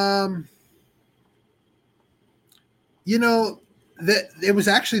 You know, it was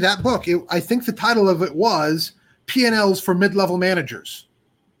actually that book. I think the title of it was P&Ls for Mid-Level Managers.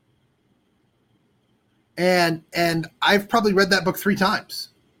 And I've probably read that book 3 times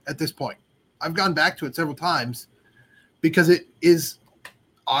at this point. I've gone back to it several times because it is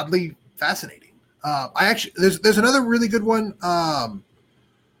oddly fascinating. There's another really good one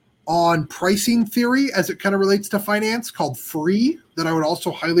on pricing theory as it kind of relates to finance called Free that I would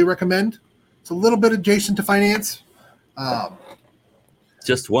also highly recommend. It's a little bit adjacent to finance.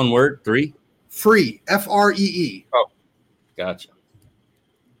 Just one word, 3? Free, Free. Oh, gotcha.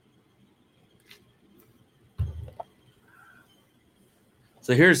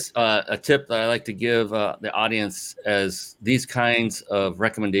 So here's a tip that I like to give the audience as these kinds of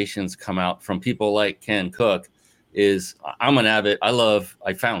recommendations come out from people like Ken Cook. Is I'm an avid.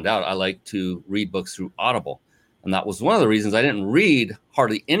 I found out I like to read books through Audible, and that was one of the reasons I didn't read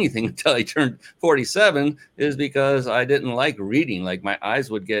hardly anything until I turned 47. Is because I didn't like reading. Like my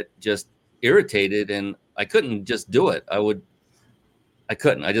eyes would get just irritated, and I couldn't just do it. I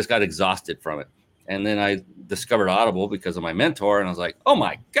couldn't. I just got exhausted from it. And then I discovered Audible because of my mentor, and I was like, "Oh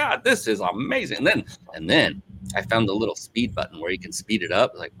my God, this is amazing!" And then I found the little speed button where you can speed it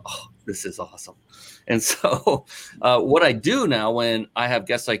up. Like, oh, this is awesome. And so, what I do now when I have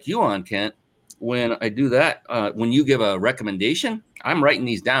guests like you on, Kent, when I do that, when you give a recommendation, I'm writing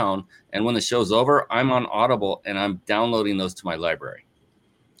these down, and when the show's over, I'm on Audible and I'm downloading those to my library.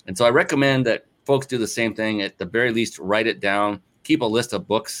 And so I recommend that folks do the same thing. At the very least, write it down. Keep a list of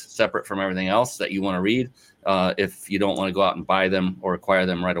books separate from everything else that you want to read if you don't want to go out and buy them or acquire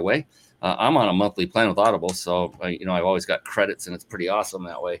them right away. I'm on a monthly plan with Audible, so I've always got credits, and it's pretty awesome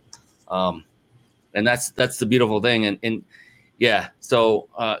that way. And that's the beautiful thing. And yeah, so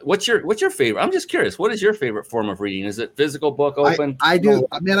what's your favorite? I'm just curious. What is your favorite form of reading? Is it physical book open? I do.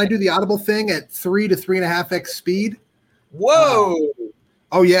 Man, I do the Audible thing at 3 to 3.5x speed. Whoa.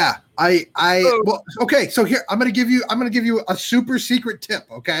 Oh yeah. Well, okay. So here, I'm going to give you a super secret tip.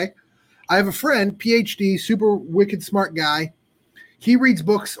 Okay. I have a friend, PhD, super wicked smart guy. He reads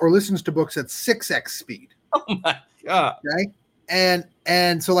books or listens to books at 6x speed. Oh my God. Okay.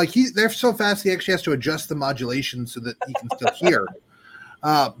 And so like they're so fast, he actually has to adjust the modulation so that he can still hear.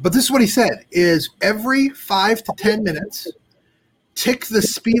 But this is what he said is every 5 to 10 minutes, tick the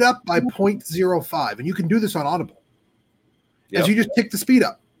speed up by 0.05. And you can do this on Audible. As you just tick the speed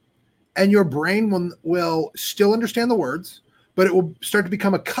up. And your brain will still understand the words, but it will start to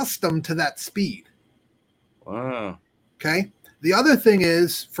become accustomed to that speed. Wow. Okay. The other thing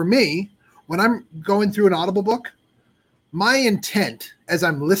is, for me, when I'm going through an Audible book, my intent as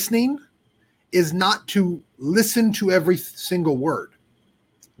I'm listening is not to listen to every single word.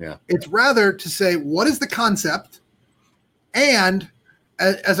 Yeah. It's rather to say, what is the concept? And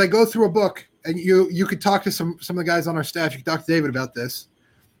as I go through a book, and you could talk to some of the guys on our staff, you could talk to David about this.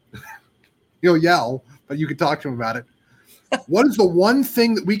 He'll yell, but you could talk to him about it. What is the one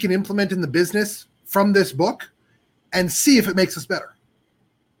thing that we can implement in the business from this book and see if it makes us better?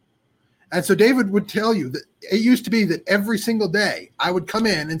 And so David would tell you that it used to be that every single day I would come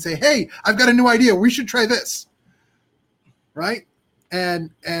in and say, hey, I've got a new idea. We should try this. Right.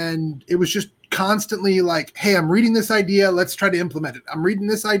 And it was just constantly like, hey, I'm reading this idea. Let's try to implement it. I'm reading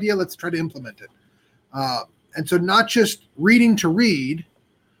this idea. Let's try to implement it. And so not just reading to read,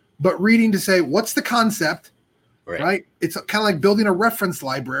 but reading to say, what's the concept? Right. It's kind of like building a reference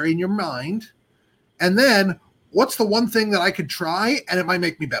library in your mind. And then what's the one thing that I could try and it might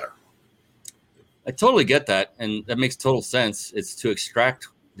make me better? I totally get that. And that makes total sense. It's to extract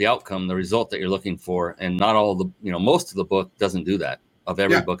the outcome, the result that you're looking for. And not all the, most of the book doesn't do that of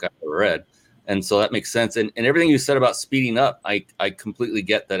every book I've ever read. And so that makes sense. And everything you said about speeding up, I completely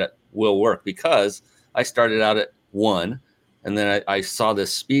get that it will work because I started out at 1 and then I saw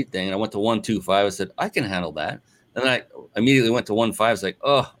this speed thing and I went to 1.25. I said, I can handle that. And then I immediately went to 1.5. I was like,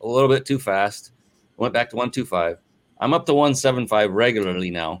 oh, a little bit too fast. Went back to 1.25. I'm up to 1.75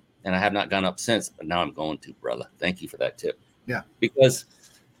 regularly now. And I have not gone up since, but now I'm going to, brother. Thank you for that tip. Yeah. Because,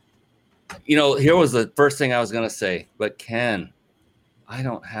 here was the first thing I was going to say, but Ken, I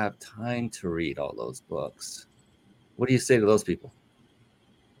don't have time to read all those books. What do you say to those people?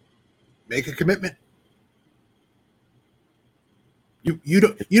 Make a commitment. You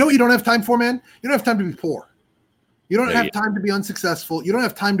don't, what you don't have time for, man? You don't have time to be poor. You don't have time to be unsuccessful. You don't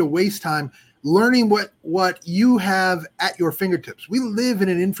have time to waste time learning what you have at your fingertips. We live in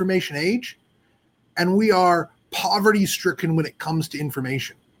an information age, and we are poverty-stricken when it comes to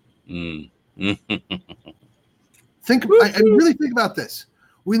information. Mm. Really think about this.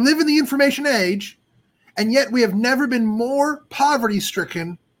 We live in the information age, and yet we have never been more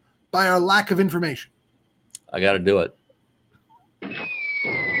poverty-stricken by our lack of information. I got to do it.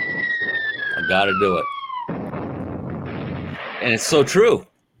 And it's so true.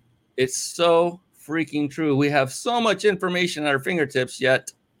 It's so freaking true. We have so much information at our fingertips,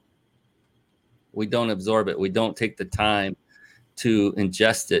 yet we don't absorb it. We don't take the time to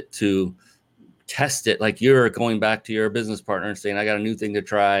ingest it, to test it. Like you're going back to your business partner and saying, I got a new thing to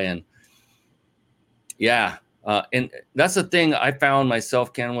try. And and that's the thing I found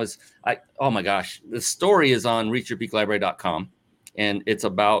myself, Ken, was oh my gosh, the story is on reachyourpeaklibrary.com. And it's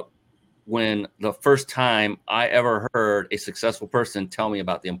about when the first time I ever heard a successful person tell me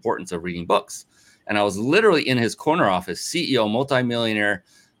about the importance of reading books. And I was literally in his corner office, CEO, multimillionaire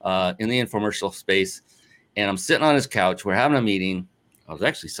in the infomercial space. And I'm sitting on his couch. We're having a meeting. I was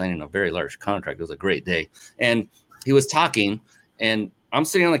actually signing a very large contract. It was a great day. And he was talking, and I'm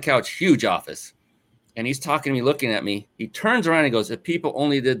sitting on the couch, huge office. And he's talking to me, looking at me. He turns around and goes, if people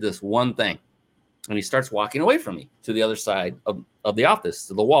only did this one thing. And he starts walking away from me to the other side of the office,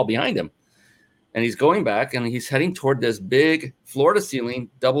 to the wall behind him. And he's going back, and he's heading toward this big floor-to-ceiling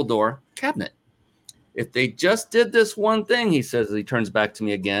double-door cabinet. If they just did this one thing, he says, as he turns back to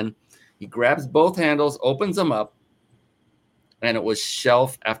me again, he grabs both handles, opens them up, and it was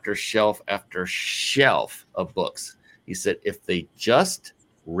shelf after shelf after shelf of books. He said, if they just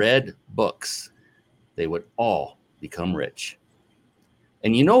read books, they would all become rich.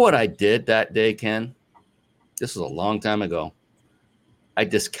 And you know what I did that day, Ken? This was a long time ago. I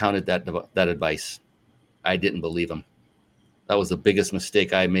discounted that advice. I didn't believe him. That was the biggest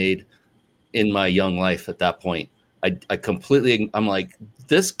mistake I made in my young life at that point. I'm like,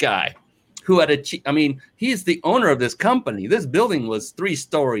 this guy who he's the owner of this company. This building was 3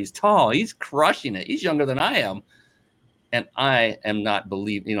 stories tall. He's crushing it. He's younger than I am. And I am not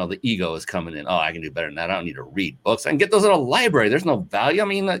believing, the ego is coming in. Oh, I can do better than that. I don't need to read books. I can get those at a library. There's no value. I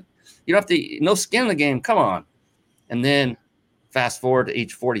mean, you don't have to, no skin in the game. Come on. And then fast forward to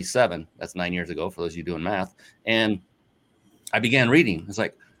age 47. That's 9 years ago for those of you doing math. And I began reading. It's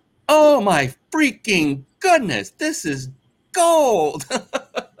like, oh my freaking goodness, this is gold.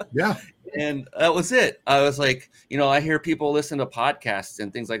 Yeah. And that was it. I was like, I hear people listen to podcasts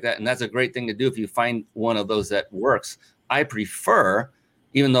and things like that. And that's a great thing to do if you find one of those that works. I prefer,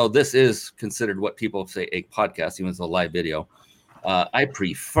 even though this is considered what people say a podcast, even though it's a live video, I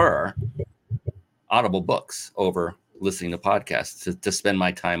prefer Audible books over listening to podcasts to spend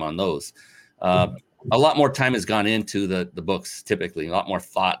my time on those. A lot more time has gone into the books, typically. A lot more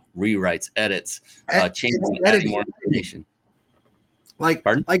thought, rewrites, edits, changing, adding more information. Like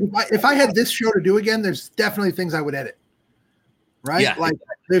if I had this show to do again, there's definitely things I would edit. Right? Yeah, like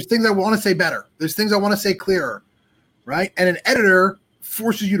there's things I want to say better. There's things I want to say clearer. Right? And an editor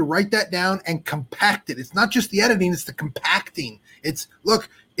forces you to write that down and compact it. It's not just the editing, it's the compacting. It's look,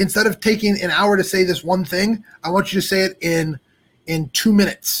 instead of taking an hour to say this one thing, I want you to say it in 2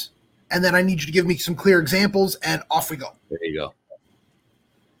 minutes. And then I need you to give me some clear examples, and off we go. There you go.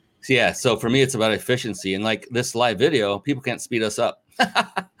 So, yeah. So for me, it's about efficiency. And like this live video, people can't speed us up.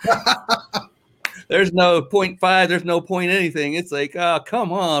 There's no 0.5. There's no point anything. It's like, oh,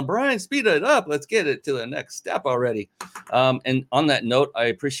 come on, Brian, speed it up. Let's get it to the next step already. And on that note, I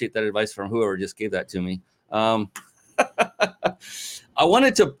appreciate that advice from whoever just gave that to me. I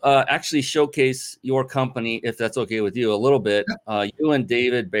wanted to actually showcase your company, if that's okay with you, a little bit. You and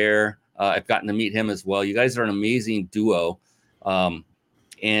David Bear, I've gotten to meet him as well. You guys are an amazing duo. And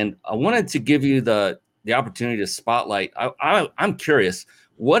I wanted to give you the opportunity to spotlight. I'm curious,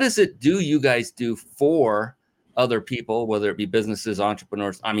 what does it do you guys do for other people, whether it be businesses,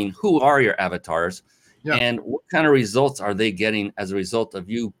 entrepreneurs? I mean, who are your avatars? Yeah. And what kind of results are they getting as a result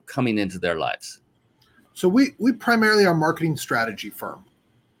of you coming into their lives? So we primarily are a marketing strategy firm.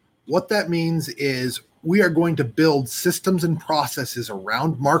 What that means is we are going to build systems and processes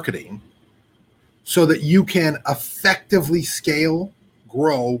around marketing so that you can effectively scale,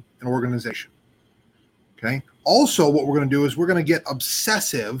 grow an organization. Okay. Also, what we're going to do is we're going to get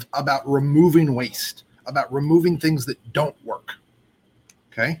obsessive about removing waste, about removing things that don't work.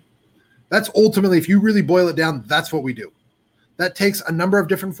 Okay. That's ultimately, if you really boil it down, that's what we do. That takes a number of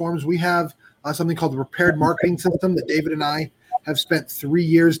different forms. We have something called the Prepared Marketing System that David and I have spent 3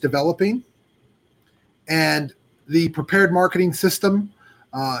 years developing. And the Prepared Marketing System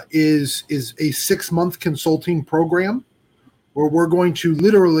is a 6-month consulting program where we're going to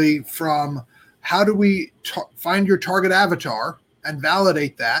literally from how do we find your target avatar and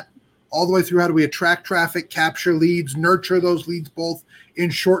validate that, all the way through how do we attract traffic, capture leads, nurture those leads both in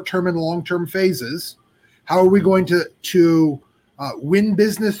short-term and long-term phases. How are we going to win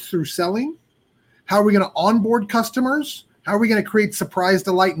business through selling? How are we going to onboard customers? How are we going to create surprise,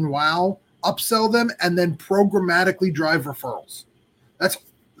 delight, and wow, upsell them, and then programmatically drive referrals?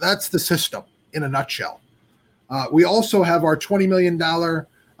 That's the system in a nutshell. We also have our $20 million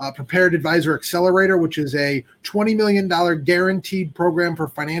Prepared Advisor Accelerator, which is a $20 million guaranteed program for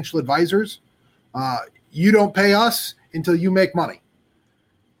financial advisors. You don't pay us until you make money,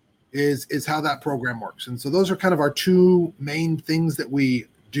 is how that program works. And so those are kind of our 2 main things that we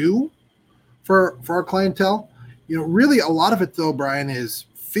do for our clientele. Really a lot of it though, Brian, is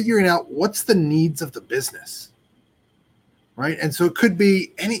figuring out what's the needs of the business, right? And so it could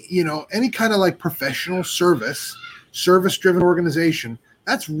be any kind of like professional service-driven organization.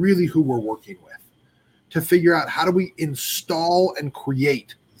 That's really who we're working with to figure out how do we install and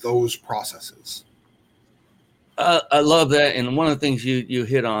create those processes. I love that. And one of the things you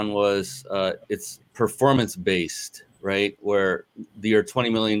hit on was it's performance-based, right? Where your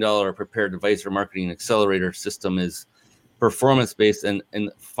 $20 million Prepared Advisor Marketing Accelerator system is performance-based.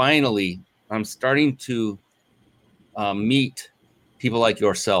 And finally, I'm starting to meet people like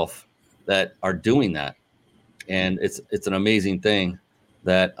yourself that are doing that. And it's an amazing thing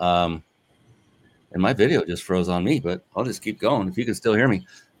that, and my video just froze on me, but I'll just keep going if you can still hear me.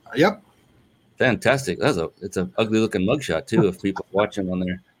 Yep. Fantastic. It's an ugly looking mugshot too. If people watching on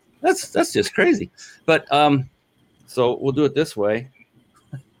there, that's just crazy. But so we'll do it this way.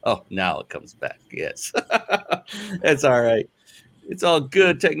 Oh, now it comes back. Yes, it's all right. It's all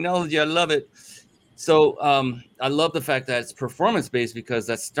good technology. I love it. So I love the fact that it's performance-based because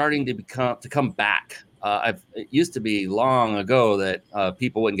that's starting to come back. It used to be long ago that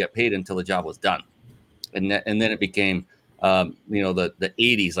people wouldn't get paid until the job was done. And then it became, the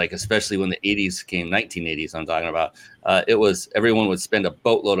 80s, like especially when the 80s came, 1980s I'm talking about, it was everyone would spend a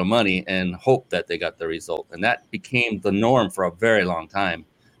boatload of money and hope that they got the result. And that became the norm for a very long time.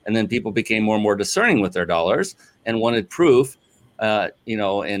 And then people became more and more discerning with their dollars and wanted proof,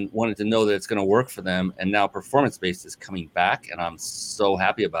 and wanted to know that it's going to work for them. And now performance-based is coming back. And I'm so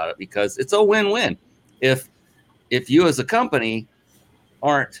happy about it because it's a win-win. If you as a company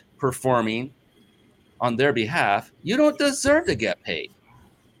aren't performing on their behalf, you don't deserve to get paid,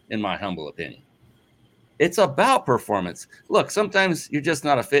 in my humble opinion. It's about performance. Look, sometimes you're just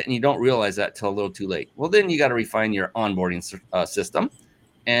not a fit and you don't realize that till a little too late. Well, then you got to refine your onboarding system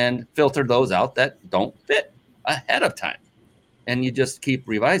and filter those out that don't fit ahead of time. And you just keep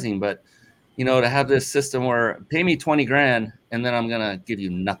revising. But, to have this system where pay me 20 grand and then I'm going to give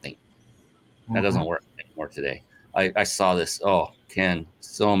you nothing. That doesn't work anymore today. I saw this. Oh, Ken,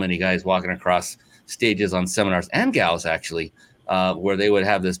 so many guys walking across stages on seminars and gals actually, where they would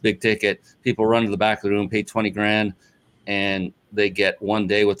have this big ticket. People run to the back of the room, pay 20 grand, and they get one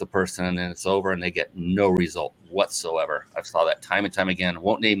day with the person and then it's over and they get no result whatsoever. I saw that time and time again.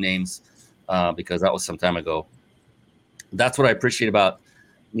 Won't name names because that was some time ago. That's what I appreciate about,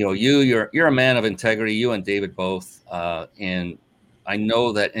 you're a man of integrity, you and David both. And I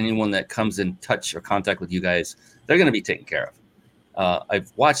know that anyone that comes in touch or contact with you guys, they're going to be taken care of. I've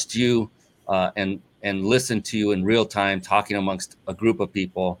watched you and listened to you in real time talking amongst a group of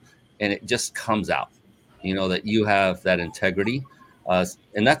people, and it just comes out, that you have that integrity.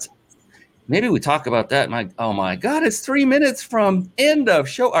 And that's, maybe we talk about that. Oh my God, it's 3 minutes from end of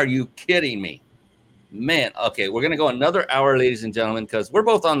show. Are you kidding me? Man, okay, we're going to go another hour, ladies and gentlemen, because we're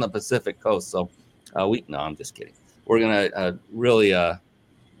both on the Pacific Coast. So no, I'm just kidding. We're going to really,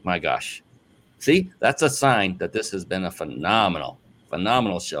 my gosh. See, that's a sign that this has been a phenomenal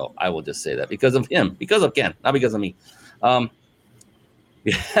show. I will just say that because of him, because of Ken, not because of me. What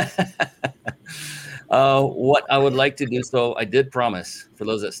I would like to do, so I did promise for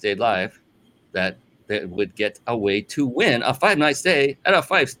those that stayed live that they would get a way to win a 5-night stay at a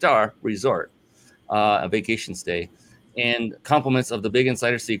 5-star resort, a vacation stay, and compliments of the Big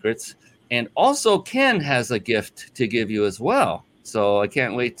Insider Secrets. And also Ken has a gift to give you as well. So I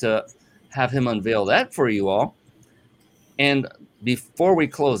can't wait to have him unveil that for you all. And before we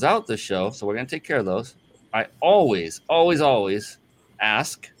close out the show, so we're going to take care of those, I always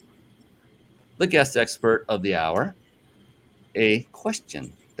ask the guest expert of the hour a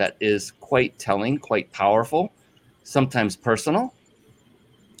question that is quite telling, quite powerful, sometimes personal,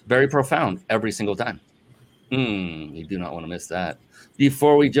 very profound every single time. You do not want to miss that.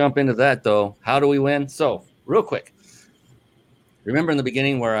 Before we jump into that, though, how do we win? So real quick, remember in the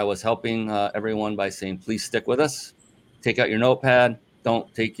beginning where I was helping everyone by saying, please stick with us. Take out your notepad.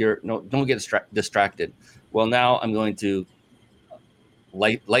 Don't get distracted. Well, now I'm going to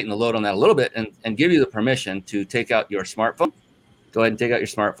lighten the load on that a little bit and give you the permission to take out your smartphone. Go ahead and take out your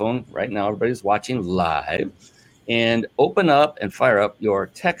smartphone right now. Everybody's watching live, and open up and fire up your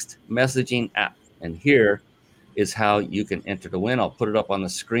text messaging app. And here is how you can enter to win. I'll put it up on the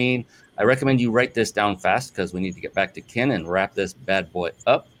screen. I recommend you write this down fast because we need to get back to Ken and wrap this bad boy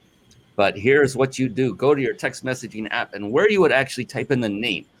up. But here's what you do. Go to your text messaging app, and where you would actually type in the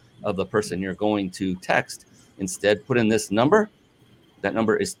name of the person you're going to text, instead put in this number. That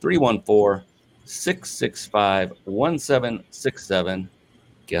number is 314-665-1767.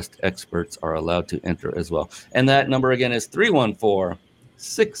 Guest experts are allowed to enter as well. And that number again is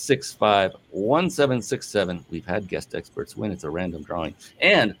 314-665-1767. We've had guest experts win. It's a random drawing.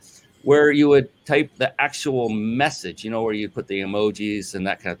 And where you would type the actual message, where you put the emojis and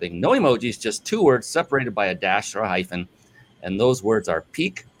that kind of thing. No emojis, just 2 words separated by a dash or a hyphen. And those words are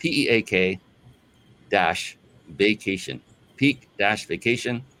peak, P-E-A-K, dash vacation. Peak dash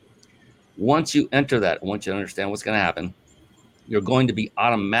vacation. Once you enter that, I want you to understand what's going to happen. You're going to be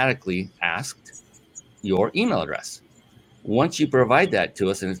automatically asked your email address. Once you provide that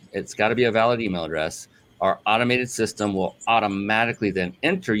to us, and it's got to be a valid email address, our automated system will automatically then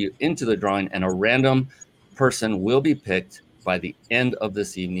enter you into the drawing, and a random person will be picked by the end of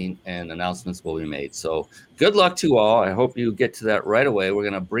this evening, and announcements will be made. So good luck to all. I hope you get to that right away. We're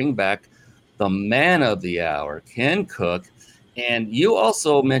going to bring back the man of the hour, Ken Cook. And you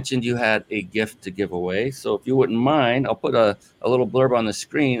also mentioned you had a gift to give away. So if you wouldn't mind, I'll put a little blurb on the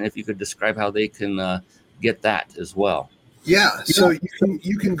screen if you could describe how they can get that as well. Yeah, so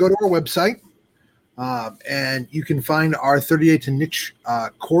you can go to our website, And you can find our 30 Day to Niche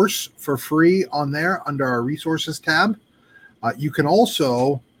course for free on there under our resources tab. You can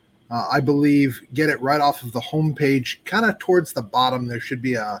also, I believe, get it right off of the homepage, kind of towards the bottom. There should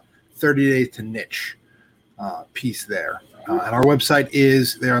be a 30 Days to Niche piece there. And our website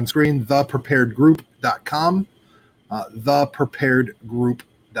is there on screen, thepreparedgroup.com,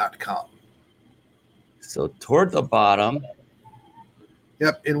 thepreparedgroup.com. So toward the bottom.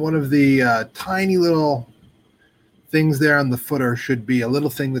 Yep, in one of the tiny little things there on the footer should be a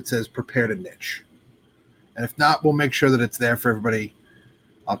little thing that says prepare to niche. And if not, we'll make sure that it's there for everybody.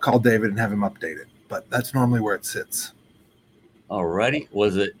 I'll call David and have him update it. But that's normally where it sits. Alrighty.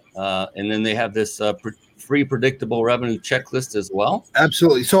 Was it? And then they have this free predictable revenue checklist as well.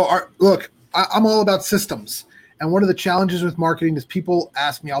 Absolutely. So look, I'm all about systems. And one of the challenges with marketing is people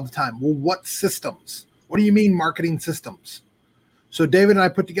ask me all the time, well, what systems? What do you mean marketing systems? So David and I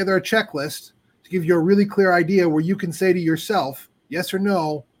put together a checklist to give you a really clear idea where you can say to yourself, yes or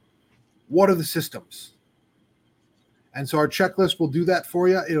no, what are the systems? And so our checklist will do that for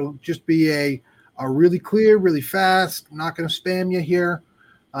you. It'll just be a really clear, really fast. I'm not going to spam you here.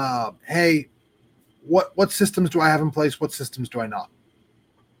 Hey, what systems do I have in place? What systems do I not?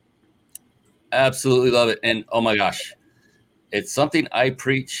 Absolutely love it. And oh my gosh, it's something I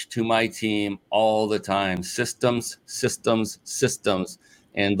preach to my team all the time. Systems, systems, systems.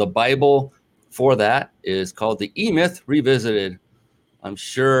 And the Bible for that is called the E-Myth Revisited. I'm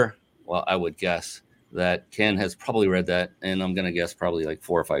sure, well, I would guess that Ken has probably read that, and I'm going to guess probably like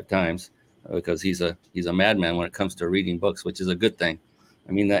 4 or 5 times because he's a madman when it comes to reading books, which is a good thing.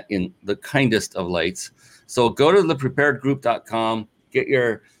 I mean that in the kindest of lights. So go to thepreparedgroup.com, get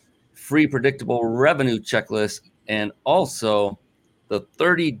your free predictable revenue checklist, and also the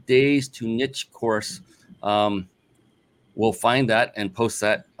 30 Days to Niche course. We'll find that and post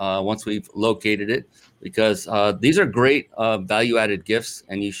that once we've located it, because these are great value-added gifts,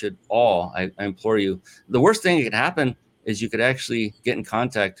 and you should all, I implore you. The worst thing that could happen is you could actually get in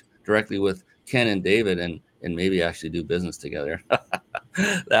contact directly with Ken and David and maybe actually do business together.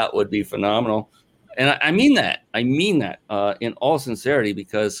 That would be phenomenal. And I mean that. I mean that in all sincerity,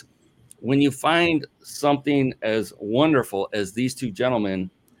 because when you find something as wonderful as these two gentlemen,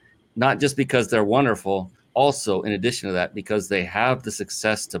 not just because they're wonderful, also in addition to that, because they have the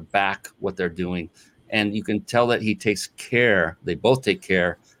success to back what they're doing. And you can tell that he takes care, they both take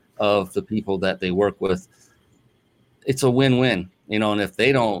care of the people that they work with. It's a win-win, and if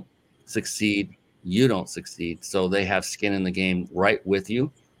they don't succeed, you don't succeed. So they have skin in the game right with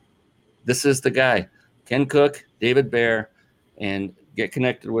you. This is the guy, Ken Cook, David Baer, and get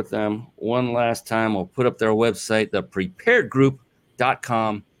connected with them one last time. We'll put up their website,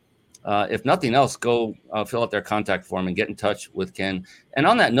 thepreparedgroup.com. If nothing else, go fill out their contact form and get in touch with Ken. And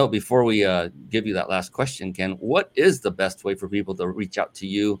on that note, before we give you that last question, Ken, what is the best way for people to reach out to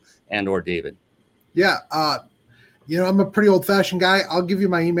you and or David? Yeah, I'm a pretty old-fashioned guy. I'll give you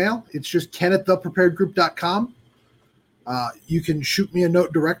my email. It's just ken@thepreparedgroup.com. You can shoot me a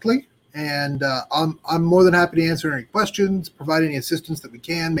note directly, and I'm more than happy to answer any questions, provide any assistance that we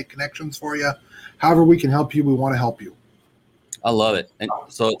can, make connections for you. However we can help you, we want to help you. I love it. And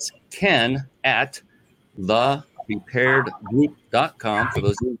so it's ken@thepreparedgroup.com. For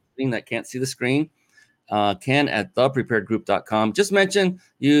those of you that can't see the screen, ken@thepreparedgroup.com. Just mention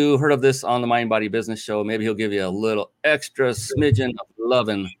you heard of this on the Mind Body Business Show. Maybe he'll give you a little extra smidgen of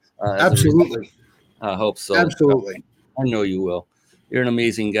loving. Absolutely. I hope so. Absolutely. I know you will. You're an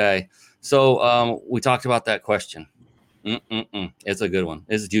amazing guy. So we talked about that question. It's a good one.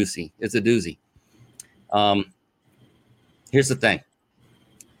 It's juicy. It's a doozy. Here's the thing.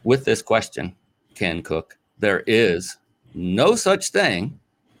 With this question, Ken Cook, there is no such thing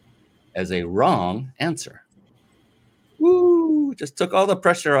as a wrong answer. Woo! Just took all the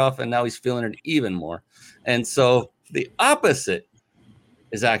pressure off, and now he's feeling it even more. And so the opposite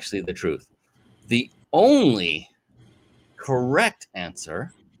is actually the truth. The only correct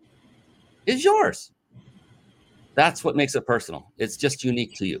answer is yours. That's what makes it personal. It's just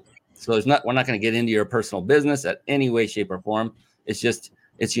unique to you. So we're not going to get into your personal business at any way, shape, or form. It's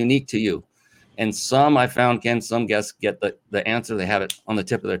unique to you. And I found, Ken, some guests get the answer. They have it on the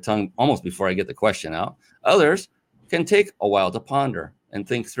tip of their tongue almost before I get the question out. Others can take a while to ponder and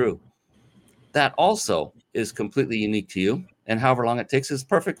think through. That also is completely unique to you. And however long it takes is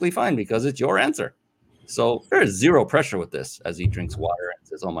perfectly fine because it's your answer. So there is zero pressure with this as he drinks water and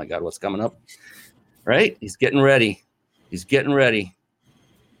says, oh my God, what's coming up? Right? He's getting ready.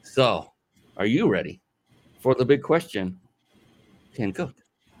 So are you ready for the big question, Ken Cook?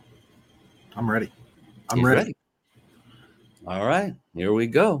 I'm ready. I'm ready. All right, here we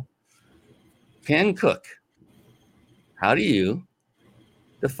go. Ken Cook, how do you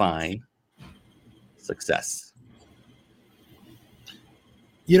define success?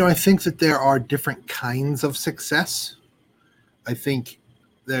 I think that there are different kinds of success. I think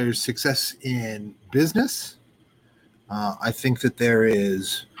there's success in business. I think that there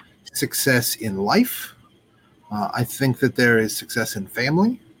is success in life. I think that there is success in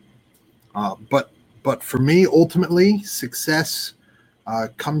family. But for me, ultimately, success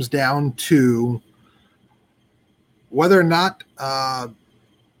comes down to whether or not, I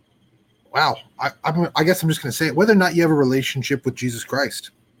guess I'm just going to say it, whether or not you have a relationship with Jesus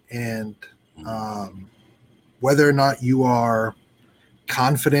Christ, and whether or not you are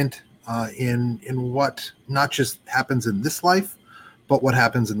confident in what not just happens in this life, but what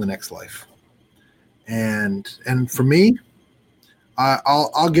happens in the next life. And for me,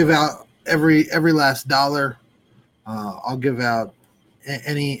 I'll give out every last dollar. I'll give out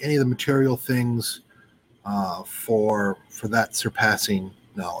any of the material things for that surpassing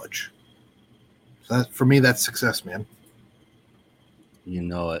knowledge. So that, for me, that's success, man. You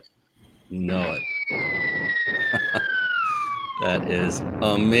know it. That is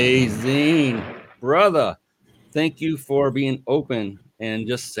amazing, brother. Thank you for being open and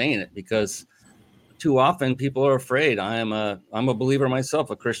just saying it, because too often people are afraid. I'm a believer myself,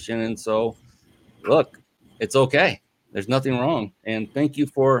 a Christian, and so look, it's okay. There's nothing wrong, and thank you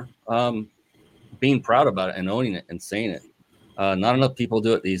for being proud about it and owning it and saying it. Not enough people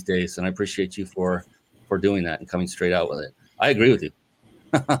do it these days, and I appreciate you for doing that and coming straight out with it. I agree with you.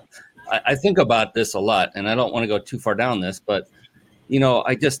 I think about this a lot, and I don't want to go too far down this, but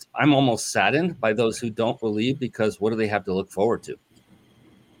I'm almost saddened by those who don't believe, because what do they have to look forward to?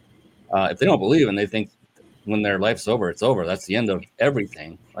 If they don't believe and they think when their life's over, it's over, that's the end of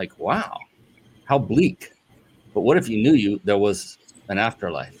everything. Like, wow, how bleak. But what if you knew there was an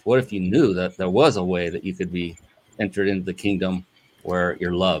afterlife? What if you knew that there was a way that you could be entered into the kingdom where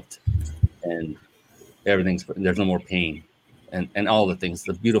you're loved and there's no more pain and all the things,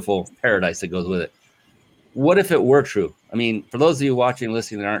 the beautiful paradise that goes with it? What if it were true? I mean, for those of you watching and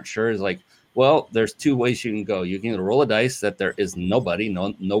listening that aren't sure, is like, well, there's two ways you can go. You can either roll a dice that there is nobody,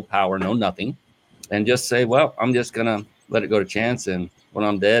 no power, no nothing, and just say, well, I'm just going to let it go to chance, and when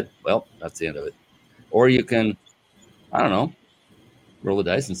I'm dead, well, that's the end of it. Or you can, I don't know, roll the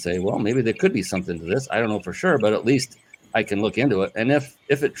dice and say, well, maybe there could be something to this. I don't know for sure, but at least I can look into it. And if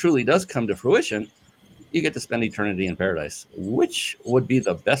it truly does come to fruition, you get to spend eternity in paradise. Which would be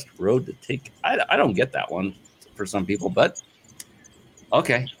the best road to take? I don't get that one for some people, but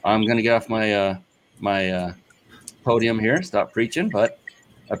okay, I'm going to get off my my podium here, stop preaching, but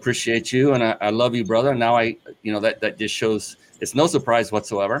I appreciate you, and I love you, brother. Now that just shows, it's no surprise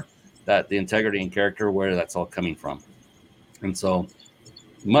whatsoever that the integrity and character, where that's all coming from. And so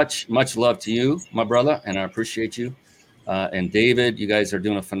much love to you, my brother, and I appreciate you. And David, you guys are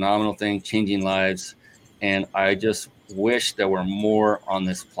doing a phenomenal thing, changing lives. And I just wish there were more on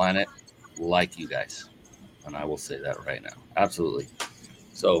this planet like you guys. And I will say that right now. Absolutely.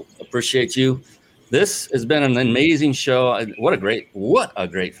 So appreciate you. This has been an amazing show. What a great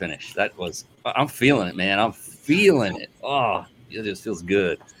finish. I'm feeling it, man. I'm feeling it. Oh, it just feels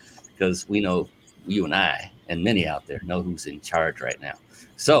good, because we know, you and I and many out there know who's in charge right now.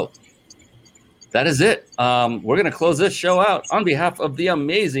 So that is it. We're going to close this show out on behalf of the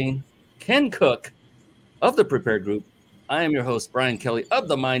amazing Ken Cook of the Prepared Group. I am your host, Brian Kelly of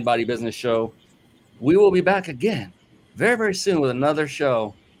the Mind Body Business Show. We will be back again very, very soon with another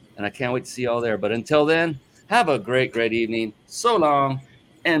show, and I can't wait to see you all there. But until then, have a great evening. So long,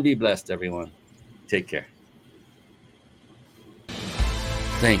 and be blessed, everyone. Take care.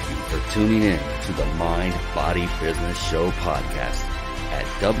 Thank you for tuning in to the Mind Body Business Show podcast at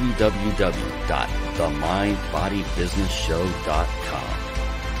www.themindbodybusinessshow.com.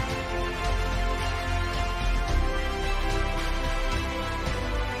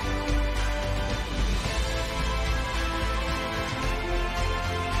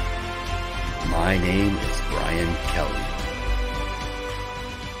 My name is Brian Kelly.